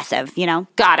more aggressive, you know?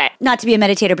 Got it. Not to be a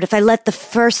meditator, but if I let the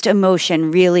first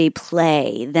emotion really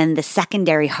play, then the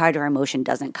secondary harder emotion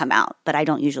doesn't come out. But I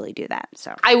don't usually do that.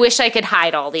 So I wish I could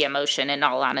hide all the emotion, in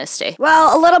all honesty.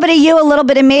 Well, a little bit of you, a little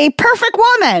bit of me. Perfect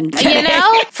woman. You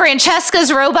know,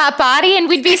 Francesca's robot body and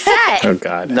we'd be set. Oh,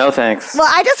 God. No, thanks. Well,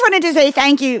 I just wanted to say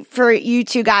thank you for you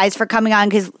two guys for coming on,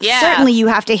 because certainly you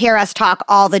have to hear us talk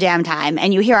all the damn time,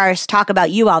 and you hear us talk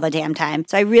about you all the damn time.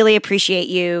 So I really appreciate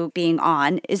you being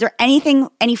on. Is there anything,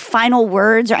 any final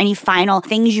words or any final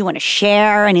things you want to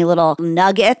share? Any little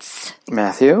nuggets?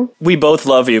 Matthew? We both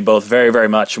love you both very, very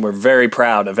much, and we're very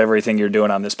proud of everything you're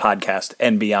doing on this podcast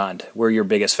and beyond. We're your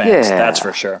biggest fans, that's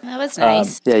for sure. That was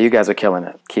nice. Yeah, you guys are killing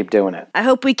it. Keep doing it. I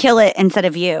hope we kill it instead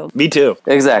of you. Me too.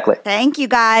 Exactly. Thank you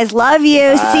guys. Love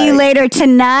you. Bye. See you later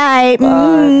tonight.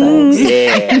 Bye. Thanks.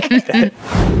 Yeah.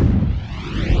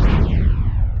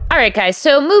 All right, guys.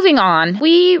 So moving on,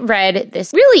 we read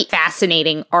this really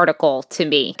fascinating article to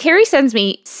me. Carrie sends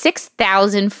me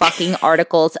 6,000 fucking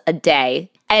articles a day.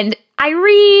 And I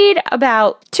read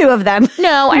about 2 of them.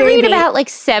 No, I read Maybe. about like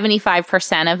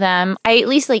 75% of them. I at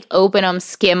least like open them,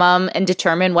 skim them, and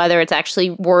determine whether it's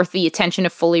actually worth the attention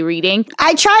of fully reading.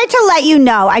 I try to let you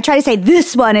know. I try to say,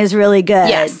 this one is really good.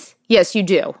 Yes, you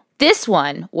do. This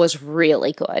one was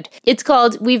really good. It's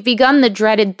called We've Begun the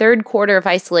Dreaded Third Quarter of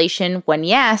Isolation When,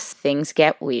 Yes, Things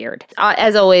Get Weird.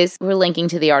 As always, we're linking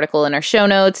to the article in our show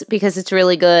notes because it's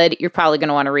really good. You're probably going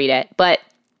to want to read it. But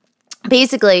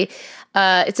basically,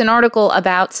 it's an article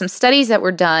about some studies that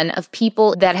were done of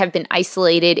people that have been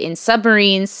isolated in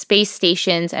submarines, space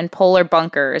stations, and polar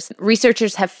bunkers.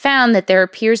 Researchers have found that there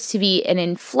appears to be an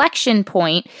inflection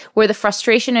point where the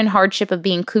frustration and hardship of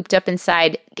being cooped up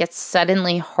inside gets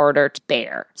suddenly harder to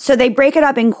bear. So they break it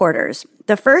up in quarters.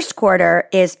 The first quarter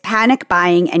is panic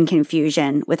buying and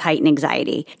confusion with heightened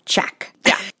anxiety. Check.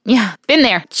 Yeah, been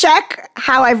there. Check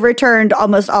how I've returned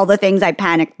almost all the things I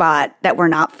panic bought that were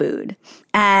not food.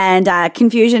 And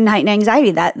confusion, heightened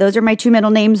anxiety. Those are my 2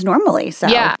 middle names normally. So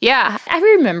Yeah. I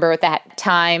remember that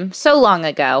time so long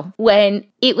ago when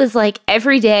it was like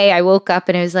every day I woke up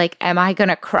and it was like, am I going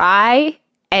to cry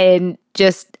and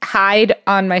just hide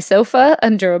on my sofa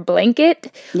under a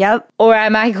blanket? Yep. Or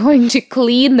am I going to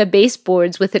clean the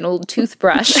baseboards with an old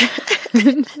toothbrush?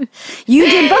 You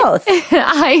did both.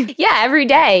 Every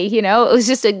day, it was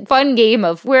just a fun game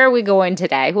of where are we going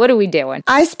today? What are we doing?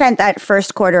 I spent that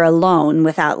first quarter alone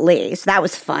without Lee. So that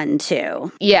was fun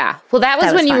too. Yeah. Well, that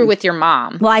was when you were with your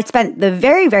mom. Well, I spent the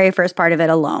very, very first part of it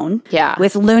alone. Yeah.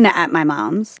 With Luna at my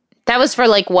mom's. That was for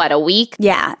like, what, a week?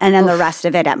 Yeah, and then the rest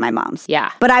of it at my mom's.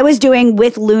 Yeah. But I was doing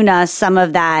with Luna some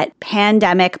of that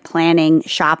pandemic planning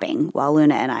shopping while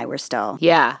Luna and I were still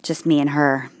just me and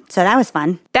her. So that was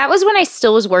fun. That was when I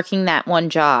still was working that one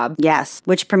job. Yes,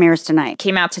 which premieres tonight.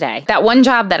 Came out today. That one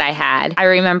job that I had, I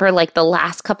remember like the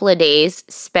last couple of days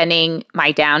spending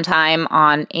my downtime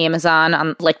on Amazon,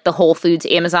 on like the Whole Foods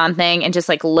Amazon thing, and just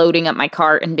like loading up my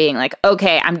cart and being like,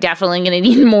 okay, I'm definitely going to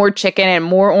need more chicken and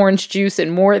more orange juice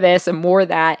and more this and more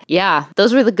that. Yeah,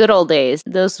 those were the good old days.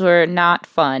 Those were not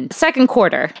fun. Second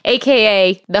quarter,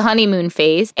 aka the honeymoon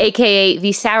phase, aka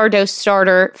the sourdough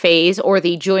starter phase, or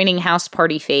the joining house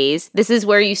party phase. This is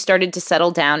where you started to settle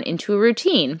down into a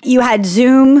routine. You had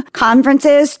Zoom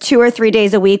conferences 2 or 3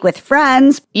 days a week with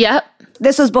friends. Yep.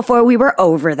 This was before we were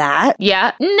over that.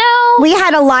 Yeah. No. We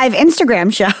had a live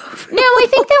Instagram show. No, I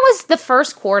think that was the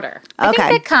first quarter. I Okay.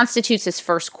 think that constitutes as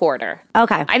first quarter.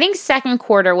 Okay. I think second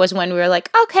quarter was when we were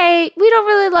like, okay, we don't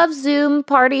really love Zoom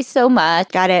parties so much.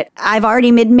 Got it. I've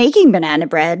already been making banana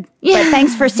bread. Yeah. But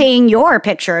thanks for seeing your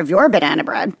picture of your banana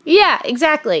bread. Yeah,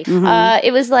 exactly.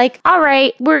 It was like, all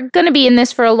right, we're going to be in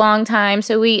this for a long time.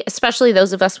 So we, especially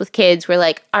those of us with kids, we're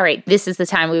like, all right, this is the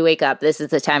time we wake up. This is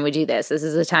the time we do this. This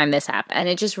is the time this happens. And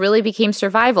it just really became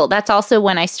survival. That's also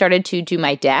when I started to do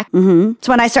my deck. It's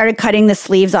when I started cutting the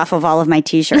sleeves off of all of my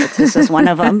t-shirts. This is one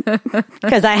of them.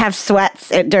 Because I have sweats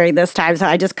during this time. So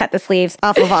I just cut the sleeves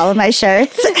off of all of my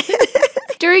shirts.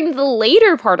 During the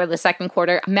later part of the second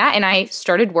quarter, Matt and I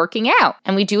started working out,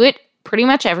 and we do it pretty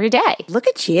much every day. Look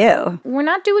at you. We're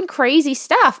not doing crazy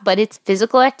stuff, but it's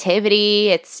physical activity.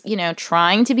 It's,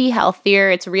 trying to be healthier.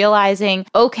 It's realizing,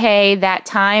 okay, that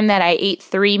time that I ate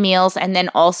 3 meals and then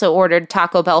also ordered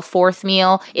Taco Bell 4th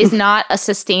meal is not a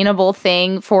sustainable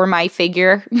thing for my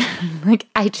figure. Like,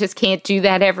 I just can't do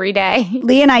that every day.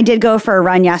 Lee and I did go for a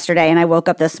run yesterday, and I woke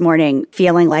up this morning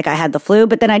feeling like I had the flu,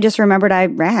 but then I just remembered I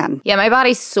ran. Yeah, my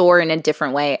body's sore in a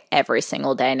different way every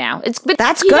single day now. But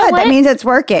That's you know good. what? That means it's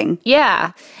working.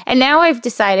 Yeah. And now I've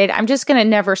decided I'm just going to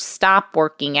never stop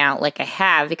working out like I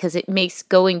have because it makes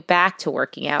going back to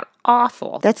working out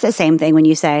awful. That's the same thing when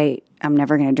you say, I'm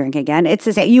never going to drink again. It's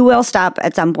the same. You will stop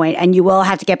at some point and you will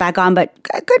have to get back on, but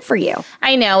good for you.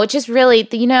 I know. It just really,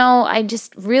 I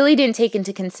just really didn't take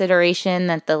into consideration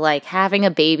that having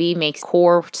a baby makes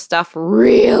core stuff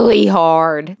really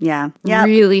hard. Yeah. Yep.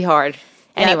 Really hard.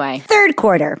 Anyway. Third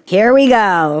quarter. Here we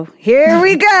go. Here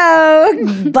we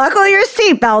go. Buckle your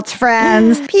seatbelts,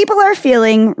 friends. People are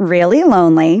feeling really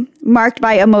lonely, marked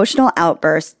by emotional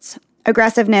outbursts,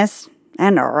 aggressiveness,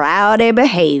 and rowdy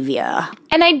behavior.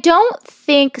 And I don't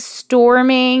think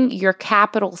storming your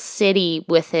capital city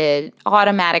with an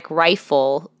automatic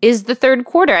rifle is the third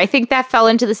quarter. I think that fell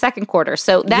into the second quarter.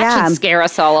 So that should scare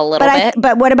us all a little bit.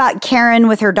 But what about Karen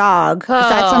with her dog? Is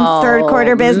that some third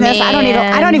quarter business? Man.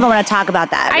 I don't even want to talk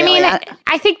about that. I really. mean,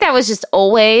 I think that was just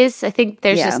always. I think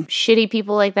there's Yeah. just shitty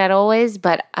people like that always.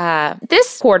 But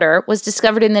this quarter was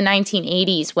discovered in the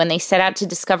 1980s when they set out to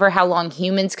discover how long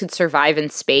humans could survive in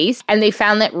space. And they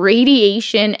found that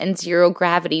radiation and zero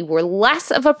gravity were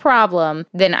less of a problem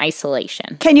than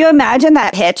isolation. Can you imagine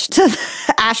that pitch to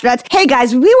the astronauts. Hey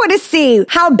guys, we want to see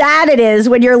how bad it is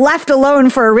when you're left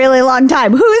alone for a really long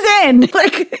time. Who's in?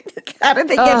 Like, how did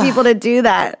they get people to do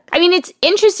that? I mean, it's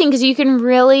interesting because you can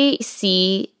really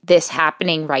see this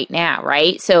happening right now,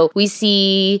 right? So we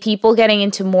see people getting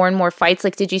into more and more fights.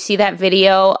 Like, did you see that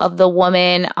video of the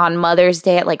woman on Mother's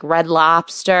Day at like Red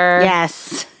Lobster?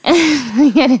 Yes.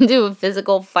 They get into a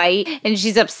physical fight and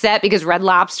she's upset because Red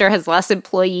Lobster has less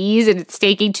employees and it's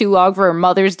taking too long for her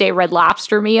Mother's Day Red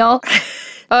Lobster meal.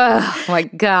 Oh my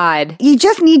God. You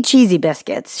just need cheesy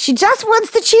biscuits. She just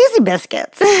wants the cheesy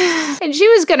biscuits. And she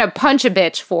was going to punch a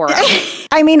bitch for her.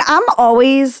 I mean,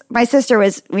 my sister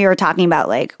we were talking about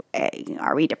like,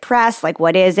 are we depressed? Like,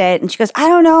 what is it? And she goes, I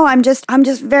don't know. I'm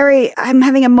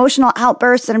having emotional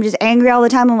outbursts and I'm just angry all the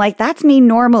time. I'm like, that's me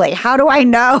normally. How do I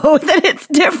know that it's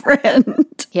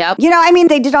different? Yep. You know, I mean,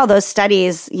 they did all those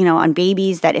studies, on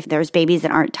babies that if there's babies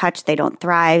that aren't touched, they don't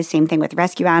thrive. Same thing with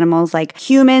rescue animals. Like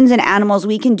humans and animals,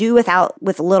 we can do with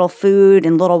little food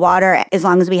and little water as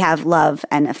long as we have love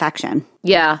and affection.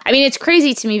 Yeah. I mean, it's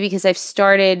crazy to me because I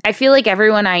feel like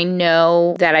everyone I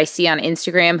know that I see on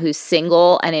Instagram who's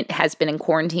single and it has been in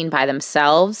quarantine by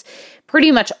themselves,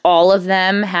 pretty much all of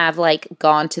them have like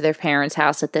gone to their parents'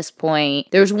 house at this point.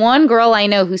 There's one girl I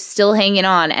know who's still hanging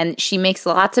on and she makes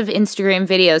lots of Instagram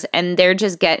videos and they're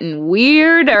just getting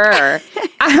weirder.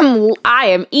 I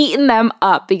am eating them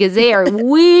up because they are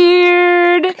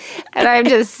weird. And I'm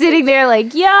just sitting there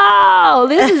like, yo,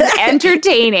 this is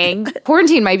entertaining.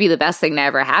 Quarantine might be the best thing to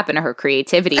ever happen to her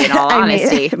creativity, in all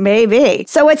honesty. Maybe.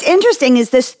 So what's interesting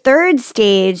is this third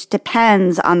stage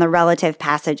depends on the relative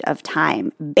passage of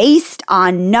time based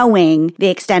on knowing the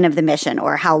extent of the mission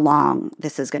or how long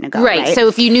this is going to go. Right. So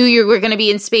if you knew you were going to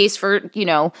be in space for,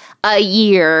 a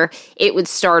year, it would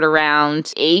start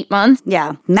around 8 months.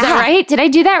 Yeah. Is that right? Did I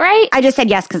do that right? I just said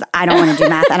yes because I don't want to do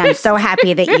math and I'm so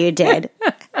happy that you did.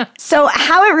 So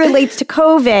how it relates to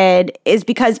COVID is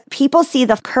because people see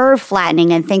the curve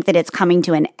flattening and think that it's coming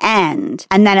to an end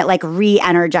and then it like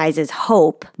re-energizes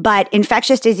hope. But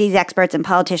infectious disease experts and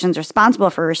politicians responsible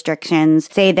for restrictions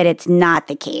say that it's not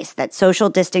the case, that social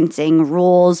distancing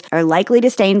rules are likely to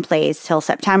stay in place till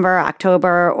September,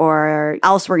 October, or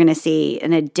else we're going to see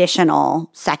an additional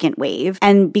second wave.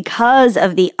 And because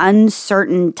of the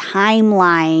uncertain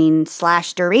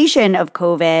timeline/duration of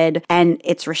COVID and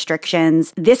its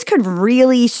restrictions, this could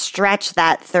really stretch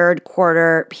that third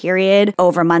quarter period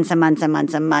over months and months and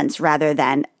months and months rather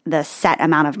than the set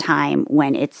amount of time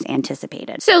when it's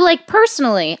anticipated. So, like,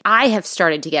 personally, I have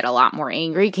started to get a lot more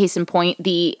angry. Case in point,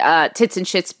 the tits and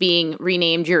shits being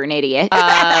renamed You're an Idiot.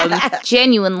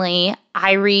 Genuinely,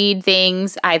 I read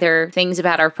either things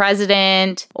about our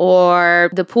president or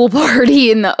the pool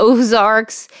party in the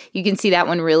Ozarks. You can see that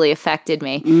one really affected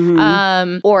me.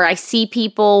 Mm-hmm. Or I see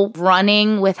people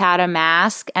running without a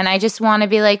mask, and I just want to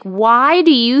be like, why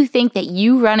do you think that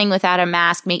you running without a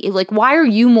mask why are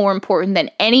you more important than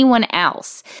anyone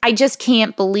else? I just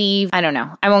can't believe, I don't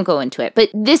know. I won't go into it, but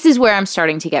this is where I'm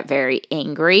starting to get very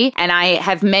angry. And I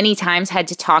have many times had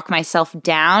to talk myself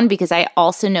down because I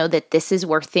also know that this is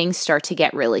where things start to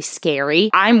get really scary.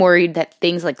 I'm worried that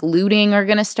things like looting are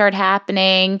going to start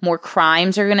happening, more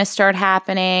crimes are going to start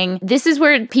happening. This is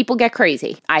where people get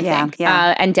crazy, I think,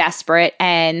 and desperate,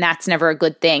 and that's never a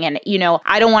good thing. And,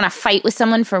 I don't want to fight with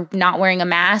someone for not wearing a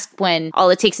mask when all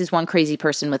it takes is one crazy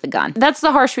person with a gun. That's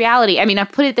the harsh reality. I mean,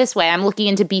 I've put it this way. I'm looking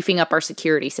into beefing up our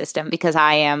security system because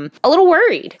I am a little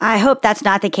worried. I hope that's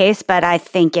not the case, but I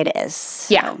think it is.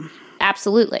 So. Yeah.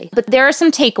 Absolutely. But there are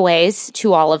some takeaways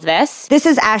to all of this. This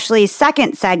is Ashley's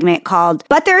second segment called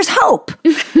But There's Hope.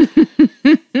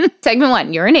 Segment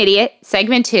 1, You're an Idiot.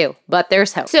 Segment 2, But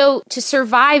There's Hope. So to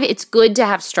survive, it's good to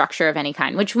have structure of any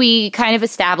kind, which we kind of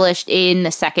established in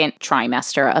the second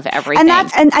trimester of everything.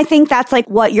 And I think that's like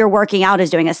what you're working out is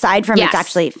doing. Aside from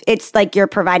it's like you're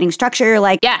providing structure. You're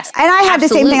like, yes. And I have the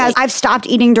same thing. I've stopped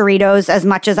eating Doritos as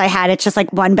much as I had. It's just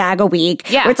like one bag a week.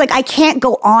 Yeah. Where it's like, I can't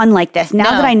go on like this. Now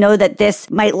that I know that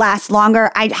this might last longer,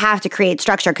 I'd have to create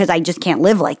structure because I just can't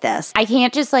live like this. I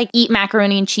can't just like eat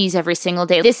macaroni and cheese every single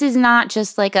day. This is not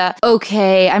just like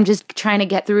I'm just trying to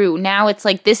get through. Now it's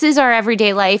like, this is our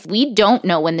everyday life. We don't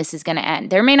know when this is going to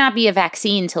end. There may not be a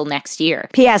vaccine till next year.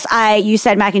 P.S. You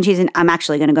said mac and cheese, and I'm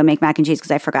actually going to go make mac and cheese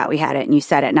because I forgot we had it, and you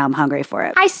said it. Now I'm hungry for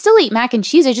it. I still eat mac and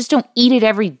cheese. I just don't eat it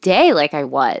every day like I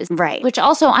was. Right. Which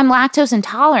also, I'm lactose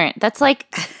intolerant. That's like,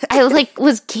 I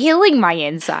was killing my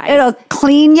inside. It'll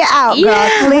clean you out, girl.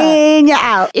 Clean you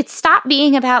out. It stopped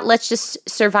being about let's just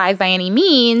survive by any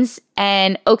means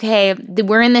and okay,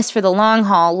 we're in this for the long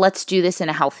haul. Let's do this in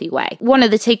a healthy way. One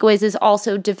of the takeaways is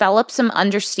also develop some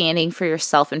understanding for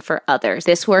yourself and for others.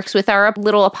 This works with our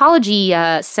little apology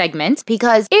segment,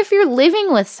 because if you're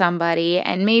living with somebody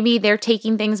and maybe they're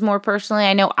taking things more personally,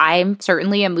 I know I'm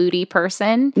certainly a moody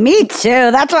person. Me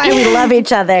too. That's why we love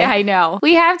each other. I know.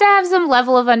 We have to have some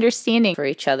level of understanding for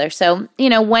each other. So,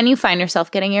 when you find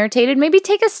yourself getting irritated, maybe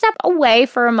take a step away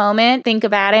for a moment, think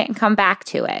about it, and come back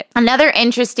to it. Another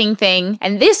interesting thing,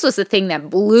 and this was the thing that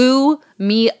blew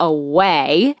me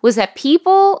away, was that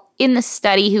people in the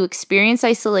study who experience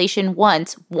isolation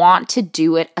once want to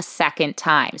do it a second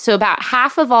time. So about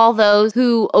half of all those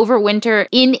who overwinter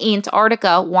in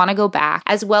Antarctica want to go back,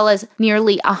 as well as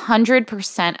nearly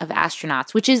 100% of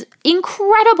astronauts, which is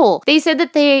incredible. They said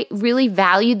that they really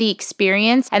valued the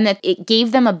experience and that it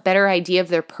gave them a better idea of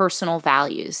their personal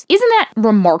values. Isn't that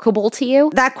remarkable to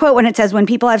you? That quote, when it says, when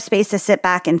people have space to sit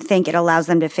back and think, it allows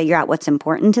them to figure out what's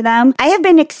important to them. I have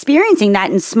been experiencing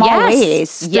that in small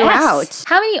ways throughout.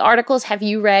 How many articles have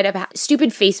you read about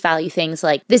stupid face value things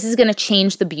like, this is going to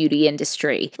change the beauty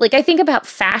industry? Like, I think about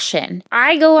fashion.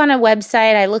 I go on a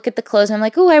website, I look at the clothes, and I'm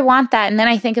like, oh, I want that. And then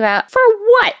I think about, for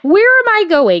what? Where am I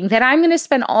going that I'm going to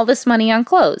spend all this money on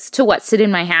clothes? To what, sit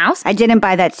in my house? I didn't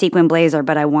buy that sequin blazer,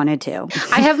 but I wanted to.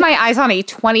 I have my eyes on a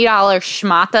 $20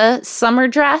 schmata summer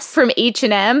dress from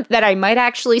H&M that I might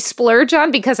actually splurge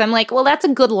on, because I'm like, well, that's a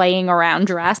good laying around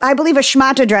dress. I believe a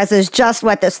schmata dress is just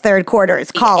what this third quarter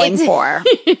is calling for.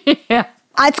 Yeah.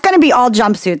 It's going to be all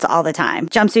jumpsuits all the time.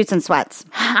 Jumpsuits and sweats.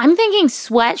 I'm thinking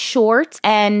sweat shorts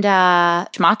and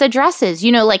schmata dresses,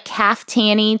 like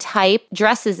caftan-y type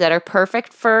dresses that are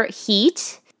perfect for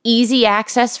heat. Easy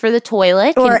access for the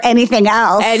toilet. Or anything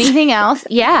else. Anything else,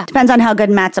 yeah. Depends on how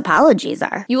good Matt's apologies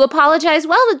are. You apologize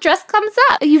well, the dress comes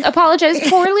up. You apologize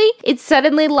poorly, it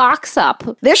suddenly locks up.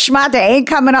 This schmata ain't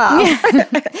coming off.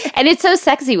 And it's so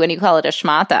sexy when you call it a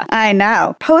schmata. I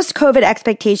know. Post-COVID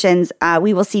expectations,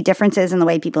 we will see differences in the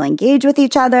way people engage with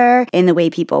each other, in the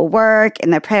way people work, in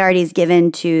the priorities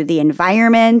given to the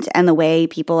environment, and the way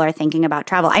people are thinking about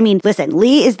travel. I mean, listen,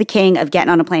 Lee is the king of getting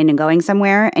on a plane and going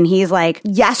somewhere, and he's like,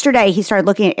 yesterday, he started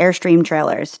looking at Airstream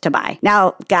trailers to buy.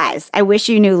 Now, guys, I wish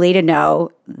you knew Lee to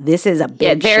know this is a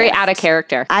big very shift. out of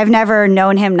character. I've never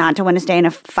known him not to want to stay in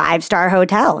a 5-star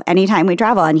hotel anytime we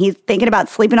travel, and he's thinking about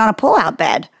sleeping on a pull-out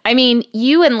bed. I mean,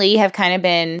 you and Lee have kind of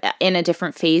been in a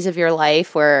different phase of your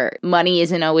life where money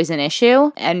isn't always an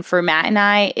issue. And for Matt and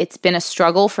I, it's been a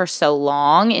struggle for so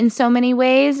long in so many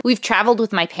ways. We've traveled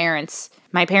with my parents.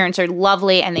 My parents are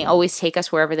lovely and they always take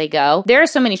us wherever they go. There are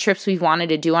so many trips we've wanted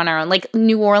to do on our own. Like,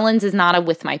 New Orleans is not a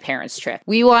with my parents trip.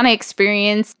 We want to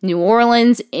experience New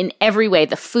Orleans in every way.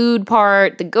 The food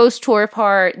part, the ghost tour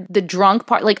part, the drunk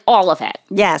part, like all of it.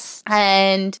 Yes.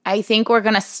 And I think we're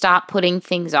going to stop putting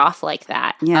things off like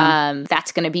that. Yeah.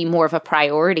 That's going to be more of a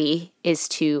priority, is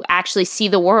to actually see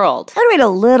the world. I'd wait a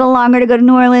little longer to go to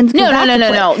New Orleans. No. Not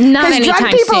anytime soon. Because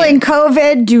drunk people in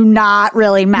COVID do not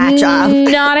really match up.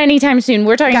 Not anytime soon.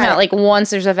 We're talking about like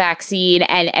once there's a vaccine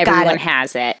and everyone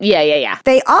has it. Yeah.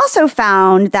 They also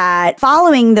found that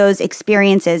following those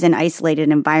experiences in isolated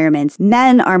environments,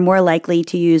 men are more likely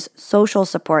to use social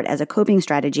support as a coping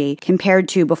strategy compared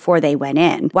to before they went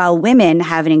in, while women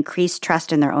have an increased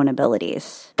trust in their own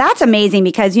abilities. That's amazing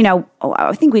because,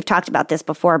 I think we've talked about this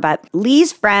before, but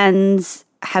Lee's friends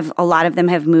a lot of them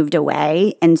have moved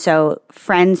away. And so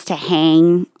friends to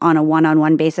hang on a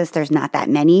one-on-one basis, there's not that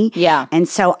many. Yeah. And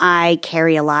so I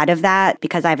carry a lot of that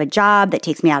because I have a job that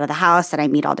takes me out of the house and I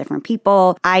meet all different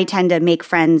people. I tend to make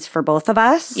friends for both of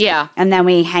us. Yeah. And then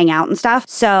we hang out and stuff.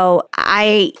 So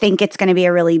I think it's going to be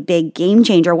a really big game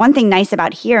changer. One thing nice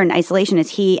about here in isolation is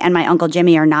he and my Uncle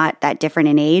Jimmy are not that different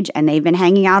in age and they've been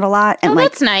hanging out a lot. And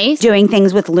that's nice. Doing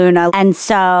things with Luna. And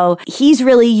so he's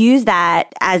really used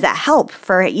that as a help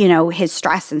for, his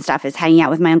stress and stuff, is hanging out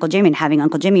with my Uncle Jimmy and having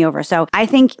Uncle Jimmy over. So I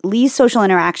think Lee's social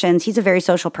interactions, he's a very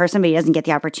social person, but he doesn't get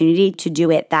the opportunity to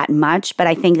do it that much. But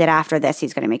I think that after this,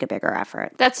 he's going to make a bigger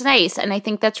effort. That's nice. And I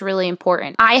think that's really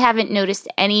important. I haven't noticed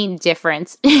any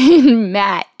difference in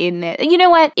Matt in this. You know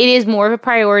what? It is more of a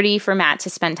priority for Matt to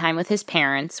spend time with his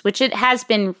parents, which it has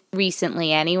been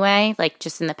recently anyway, like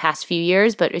just in the past few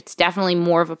years, but it's definitely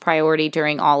more of a priority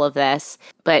during all of this.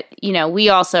 But, we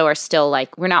also are still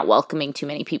like, we're not welcoming too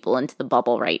many people into the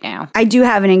bubble right now. I do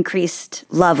have an increased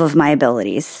love of my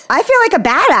abilities. I feel like a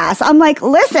badass. I'm like,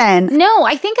 listen. No,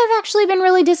 I think I've actually been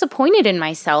really disappointed in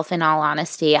myself, in all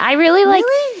honesty. I really like,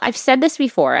 I've said this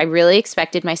before, I really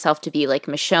expected myself to be like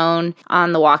Michonne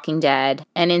on The Walking Dead.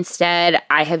 And instead,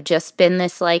 I have just been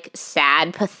this like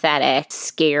sad, pathetic,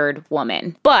 scared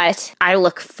woman. But I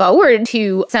look forward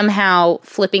to somehow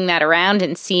flipping that around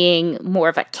and seeing more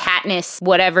of a Katniss,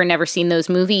 whatever, never seen those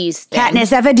movies.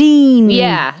 Katniss Everdeen.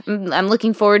 Yeah, I'm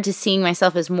looking forward to seeing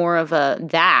myself as more of a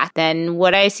that than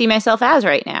what I see myself as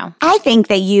right now. I think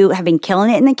that you have been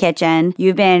killing it in the kitchen.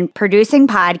 You've been producing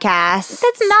podcasts.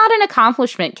 That's not an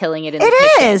accomplishment, killing it in the kitchen.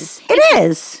 It is. It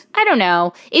is. I don't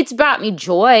know. It's brought me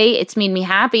joy. It's made me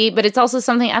happy, but it's also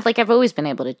something I've always been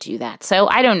able to do that. So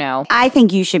I don't know. I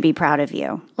think you should be proud of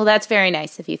you. Well, that's very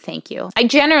nice of you. Thank you. I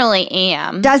generally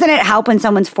am. Doesn't it help when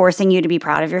someone's forcing you to be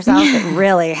proud of yourself? It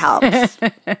really helps.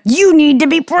 You need to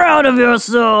be proud of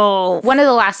yourself. One of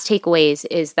the last takeaways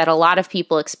is that a lot of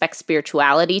people expect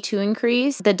spirituality to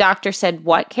increase. The doctor said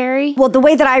what, Carrie? Well, the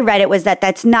way that I read it was that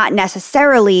that's not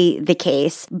necessarily the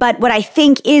case, but what I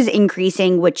think is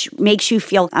increasing, which makes you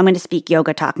feel, I'm going to speak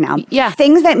yoga talk now. Yeah.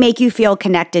 Things that make you feel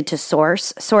connected to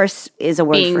source. Source is a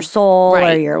word for soul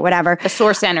or your whatever. The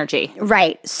source energy.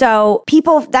 Right. So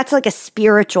people, that's like a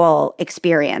spiritual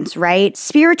experience, right?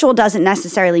 Spiritual doesn't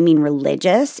necessarily mean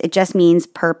religious. It just means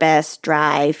purpose,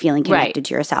 drive, feeling connected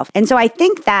to yourself. And so I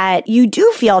think that you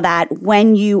do feel that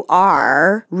when you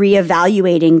are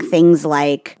reevaluating things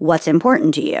like what's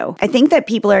important to you. I think that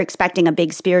people are expecting a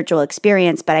big spiritual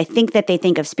experience, but I think that they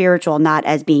think of spiritual not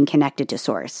as being connected to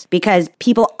source, because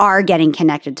people are getting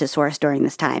connected to source during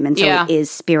this time. And so it is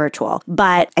spiritual.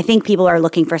 But I think people are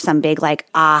looking for some big like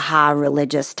aha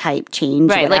religious type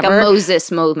change. Right, whatever. like a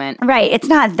Moses moment. Right. It's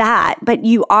not that, but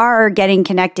you are getting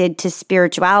connected to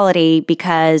spirituality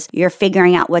because you're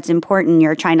figuring out what's important.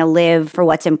 You're trying to live for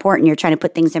what's important. You're trying to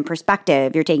put things in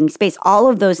perspective. You're taking space. All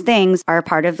of those things are a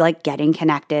part of like getting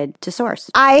connected to source.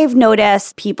 I've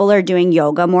noticed people are doing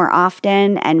yoga more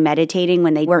often and meditating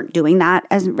when they weren't doing that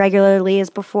as regularly as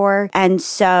before. And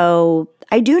so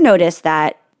I do notice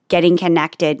that getting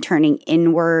connected, turning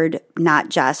inward, not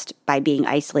just by being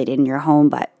isolated in your home,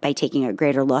 but by taking a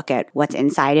greater look at what's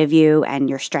inside of you and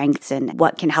your strengths and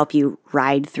what can help you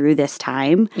ride through this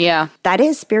time. Yeah. That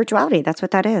is spirituality. That's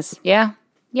what that is. Yeah.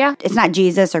 Yeah. It's not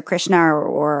Jesus or Krishna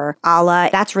or Allah.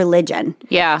 That's religion.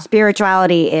 Yeah.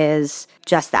 Spirituality is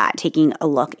just that, taking a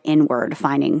look inward,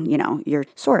 finding, your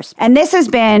source. And this has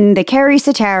been the Carrie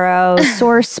Sotero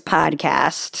Source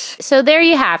Podcast. So there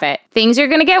you have it. Things are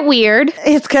going to get weird.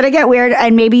 It's going to get weird,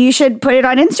 and maybe you should put it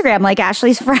on Instagram like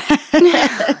Ashley's friend.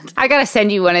 I got to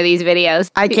send you one of these videos.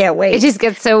 I can't wait. It just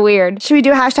gets so weird. Should we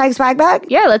do hashtag swag bag?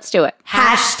 Yeah, let's do it.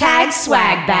 Hashtag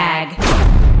swag bag.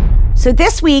 So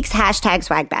this week's hashtag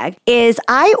swag bag is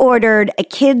I ordered a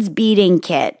kids beading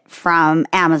kit from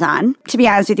Amazon. To be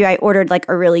honest with you, I ordered like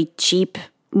a really cheap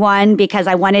one because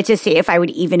I wanted to see if I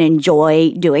would even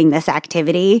enjoy doing this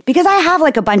activity, because I have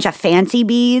like a bunch of fancy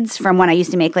beads from when I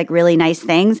used to make like really nice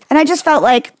things. And I just felt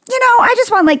like, I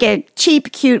just want like a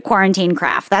cheap, cute quarantine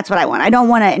craft. That's what I want. I don't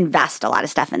want to invest a lot of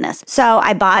stuff in this. So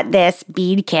I bought this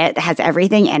bead kit that has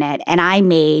everything in it, and I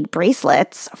made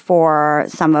bracelets for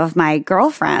some of my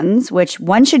girlfriends, which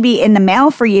one should be in the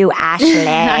mail for you, Ashley.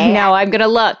 I know, I'm going to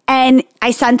look. And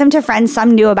I sent them to friends.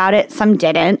 Some knew about it, some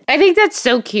didn't. I think that's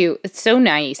so cute. It's so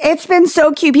nice. It's been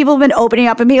so cute. People have been opening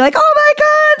up and being like, oh my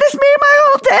God, this made my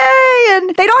whole day.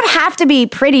 And they don't have to be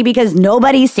pretty because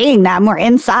nobody's seeing them. We're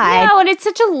inside. No, and it's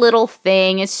such a little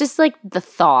thing. It's just like the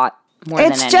thought.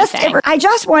 It's just, I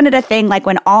just wanted a thing like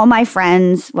when all my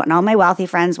wealthy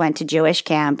friends went to Jewish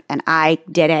camp and I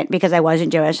didn't because I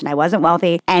wasn't Jewish and I wasn't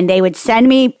wealthy. And they would send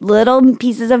me little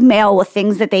pieces of mail with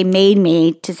things that they made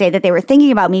me to say that they were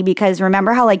thinking about me, because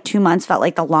remember how like 2 months felt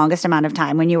like the longest amount of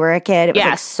time when you were a kid? It was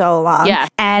like so long. Yeah.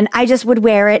 And I just would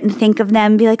wear it and think of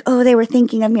them, be like, oh, they were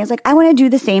thinking of me. I was like, I want to do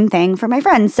the same thing for my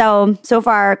friends. So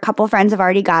far, a couple friends have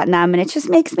already gotten them, and it just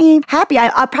makes me happy.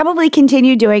 I'll probably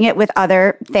continue doing it with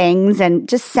other things and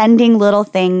just sending little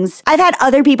things. I've had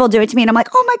other people do it to me, and I'm like,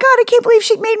 oh my God, I can't believe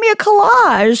she made me a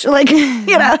collage. Like,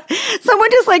 someone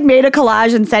just like made a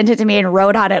collage and sent it to me and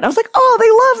wrote on it. I was like, oh,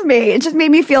 they love me. It just made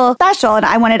me feel special, and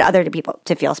I wanted other people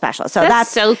to feel special. So that's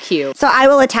so cute. So I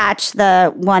will attach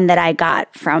the one that I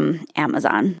got from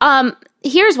Amazon.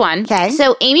 Here's one. Okay.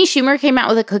 So Amy Schumer came out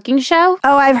with a cooking show.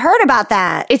 Oh, I've heard about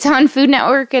that. It's on Food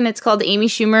Network and it's called Amy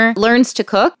Schumer Learns to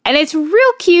Cook. And it's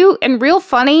real cute and real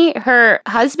funny. Her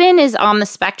husband is on the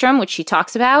spectrum, which she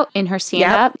talks about in her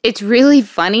stand-up. Yep. It's really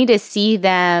funny to see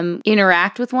them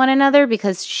interact with one another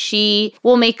because she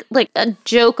will make like a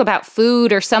joke about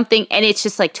food or something and it's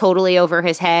just like totally over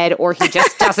his head or he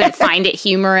just doesn't find it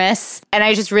humorous. And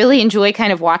I just really enjoy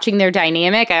kind of watching their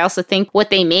dynamic. I also think what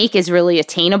they make is really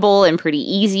attainable and pretty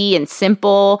easy and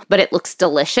simple, but it looks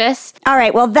delicious. All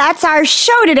right, well, that's our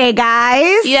show today,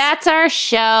 guys. That's our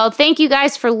show. Thank you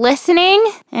guys for listening,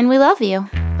 and we love you.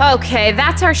 Okay,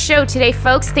 that's our show today,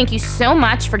 folks. Thank you so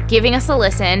much for giving us a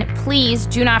listen. Please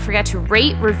do not forget to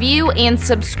rate, review, and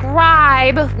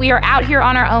subscribe. We are out here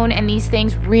on our own, and these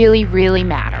things really, really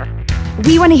matter.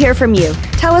 We want to hear from you.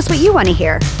 Tell us what you want to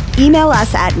hear. Email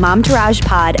us at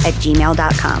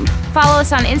momtouragepod@gmail.com. Follow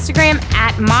us on Instagram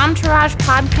at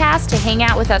momtouragepodcast to hang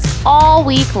out with us all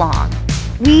week long.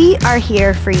 We are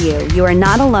here for you. You are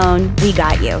not alone. We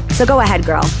got you. So go ahead,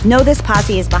 girl. Know this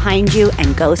posse is behind you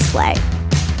and go slay.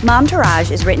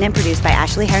 Momtourage is written and produced by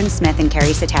Ashley Heron-Smith and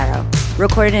Carrie Sotero.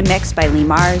 Recorded and mixed by Lee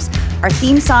Mars. Our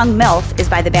theme song, MILF, is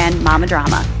by the band Mama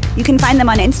Drama. You can find them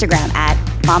on Instagram at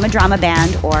Mama Drama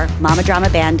Band or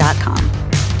mamadramaband.com.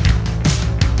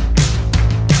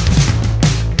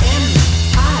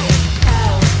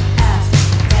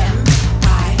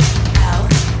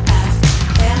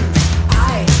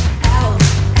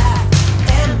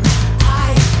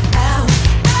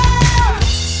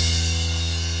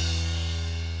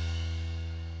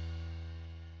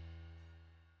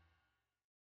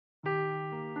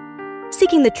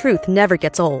 Seeking the truth never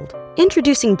gets old.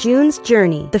 Introducing June's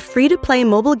Journey, the free-to-play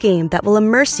mobile game that will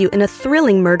immerse you in a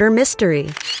thrilling murder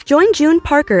mystery. Join June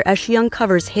Parker as she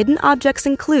uncovers hidden objects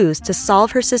and clues to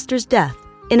solve her sister's death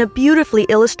in a beautifully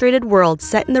illustrated world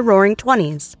set in the Roaring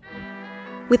 '20s.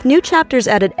 With new chapters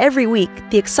added every week,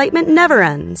 the excitement never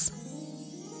ends.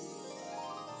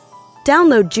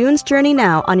 Download June's Journey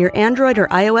now on your Android or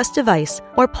iOS device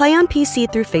or play on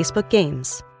PC through Facebook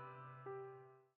Games.